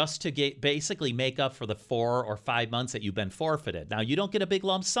just to basically make up for the 4 or 5 months that you've been forfeited. Now, you don't get a big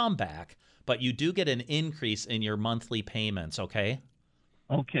lump sum back, but you do get an increase in your monthly payments, okay?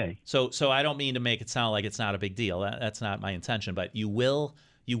 Okay. So I don't mean to make it sound like it's not a big deal. That's not my intention, but you will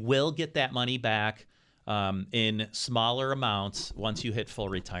get that money back in smaller amounts once you hit full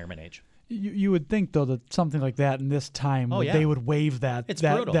retirement age. You would think, though, that something like that in this time, they would waive that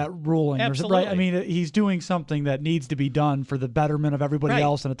brutal. that ruling. Absolutely. Right? I mean, he's doing something that needs to be done for the betterment of everybody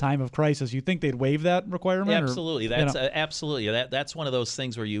else in a time of crisis. You think they'd waive that requirement? Absolutely. Absolutely. That's one of those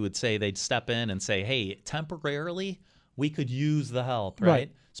things where you would say they'd step in and say, hey, temporarily, we could use the help, right?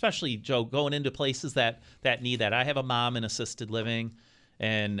 Especially, Joe, going into places that need that. I have a mom in assisted living,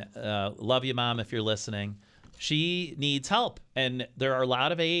 and love you, Mom, if you're listening. She needs help, and there are a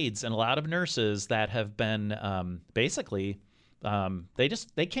lot of aides and a lot of nurses that have been basically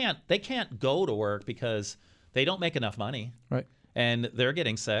they can't go to work because they don't make enough money, right? And they're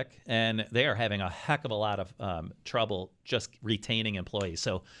getting sick, and they are having a heck of a lot of trouble just retaining employees.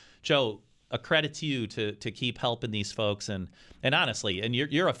 So, Joe, a credit to you to keep helping these folks, and honestly, and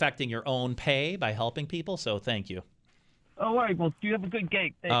you're affecting your own pay by helping people. So, thank you. All right. Well, you have a good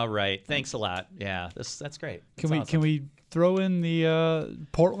day. All right. Thanks a lot. Yeah, that's great. Can we throw in the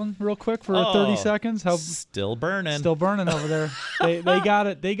Portland real quick for 30 seconds? Still burning over there. They got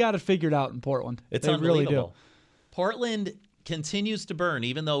it figured out in Portland. It's they unbelievable. Really do. Portland continues to burn,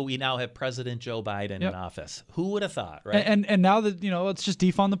 even though we now have President Joe Biden in office. Who would have thought, right? And now that let's just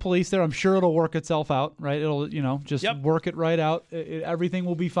defund the police there. I'm sure it'll work itself out, right? It'll just work it right out. Everything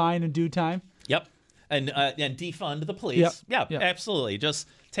will be fine in due time. Yep. And defund the police. Yeah, absolutely. Just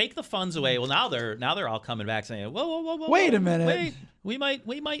take the funds away. Well, now they're all coming back saying, whoa, wait a minute. Wait, we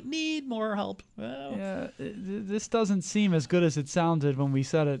might need more help. Well, yeah, this doesn't seem as good as it sounded when we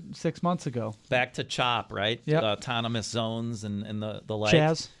said it 6 months ago. Back to CHOP, right? Yep. Autonomous zones and the like.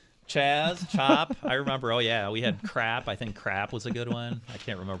 Chaz, CHOP. I remember. Oh yeah, we had crap. I think crap was a good one. I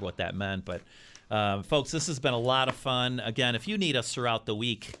can't remember what that meant, but folks, this has been a lot of fun. Again, if you need us throughout the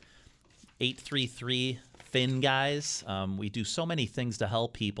week, 833 Fin guys. We do so many things to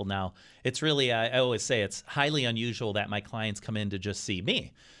help people now. It's really, I always say, it's highly unusual that my clients come in to just see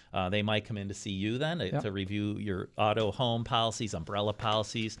me. They might come in to see you then to review your auto, home policies, umbrella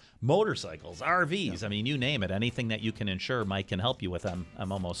policies, motorcycles, RVs. I mean, you name it. Anything that you can insure, Mike can help you with. I'm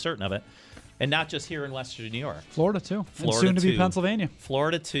almost certain of it. And not just here in Western New York. Florida, too. And soon to be Pennsylvania.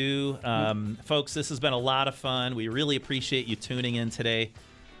 Florida, too. Folks, this has been a lot of fun. We really appreciate you tuning in today.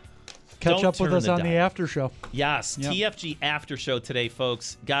 Catch up with us on the after show. Yes, TFG after show today,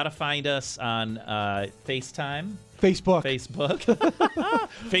 folks. Got to find us on FaceTime. Facebook.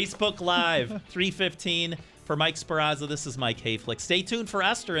 Facebook Live, 3:15. For Mike Sperrazza, this is Mike Hoeflich. Stay tuned for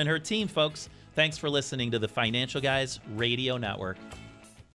Esther and her team, folks. Thanks for listening to the Financial Guys Radio Network.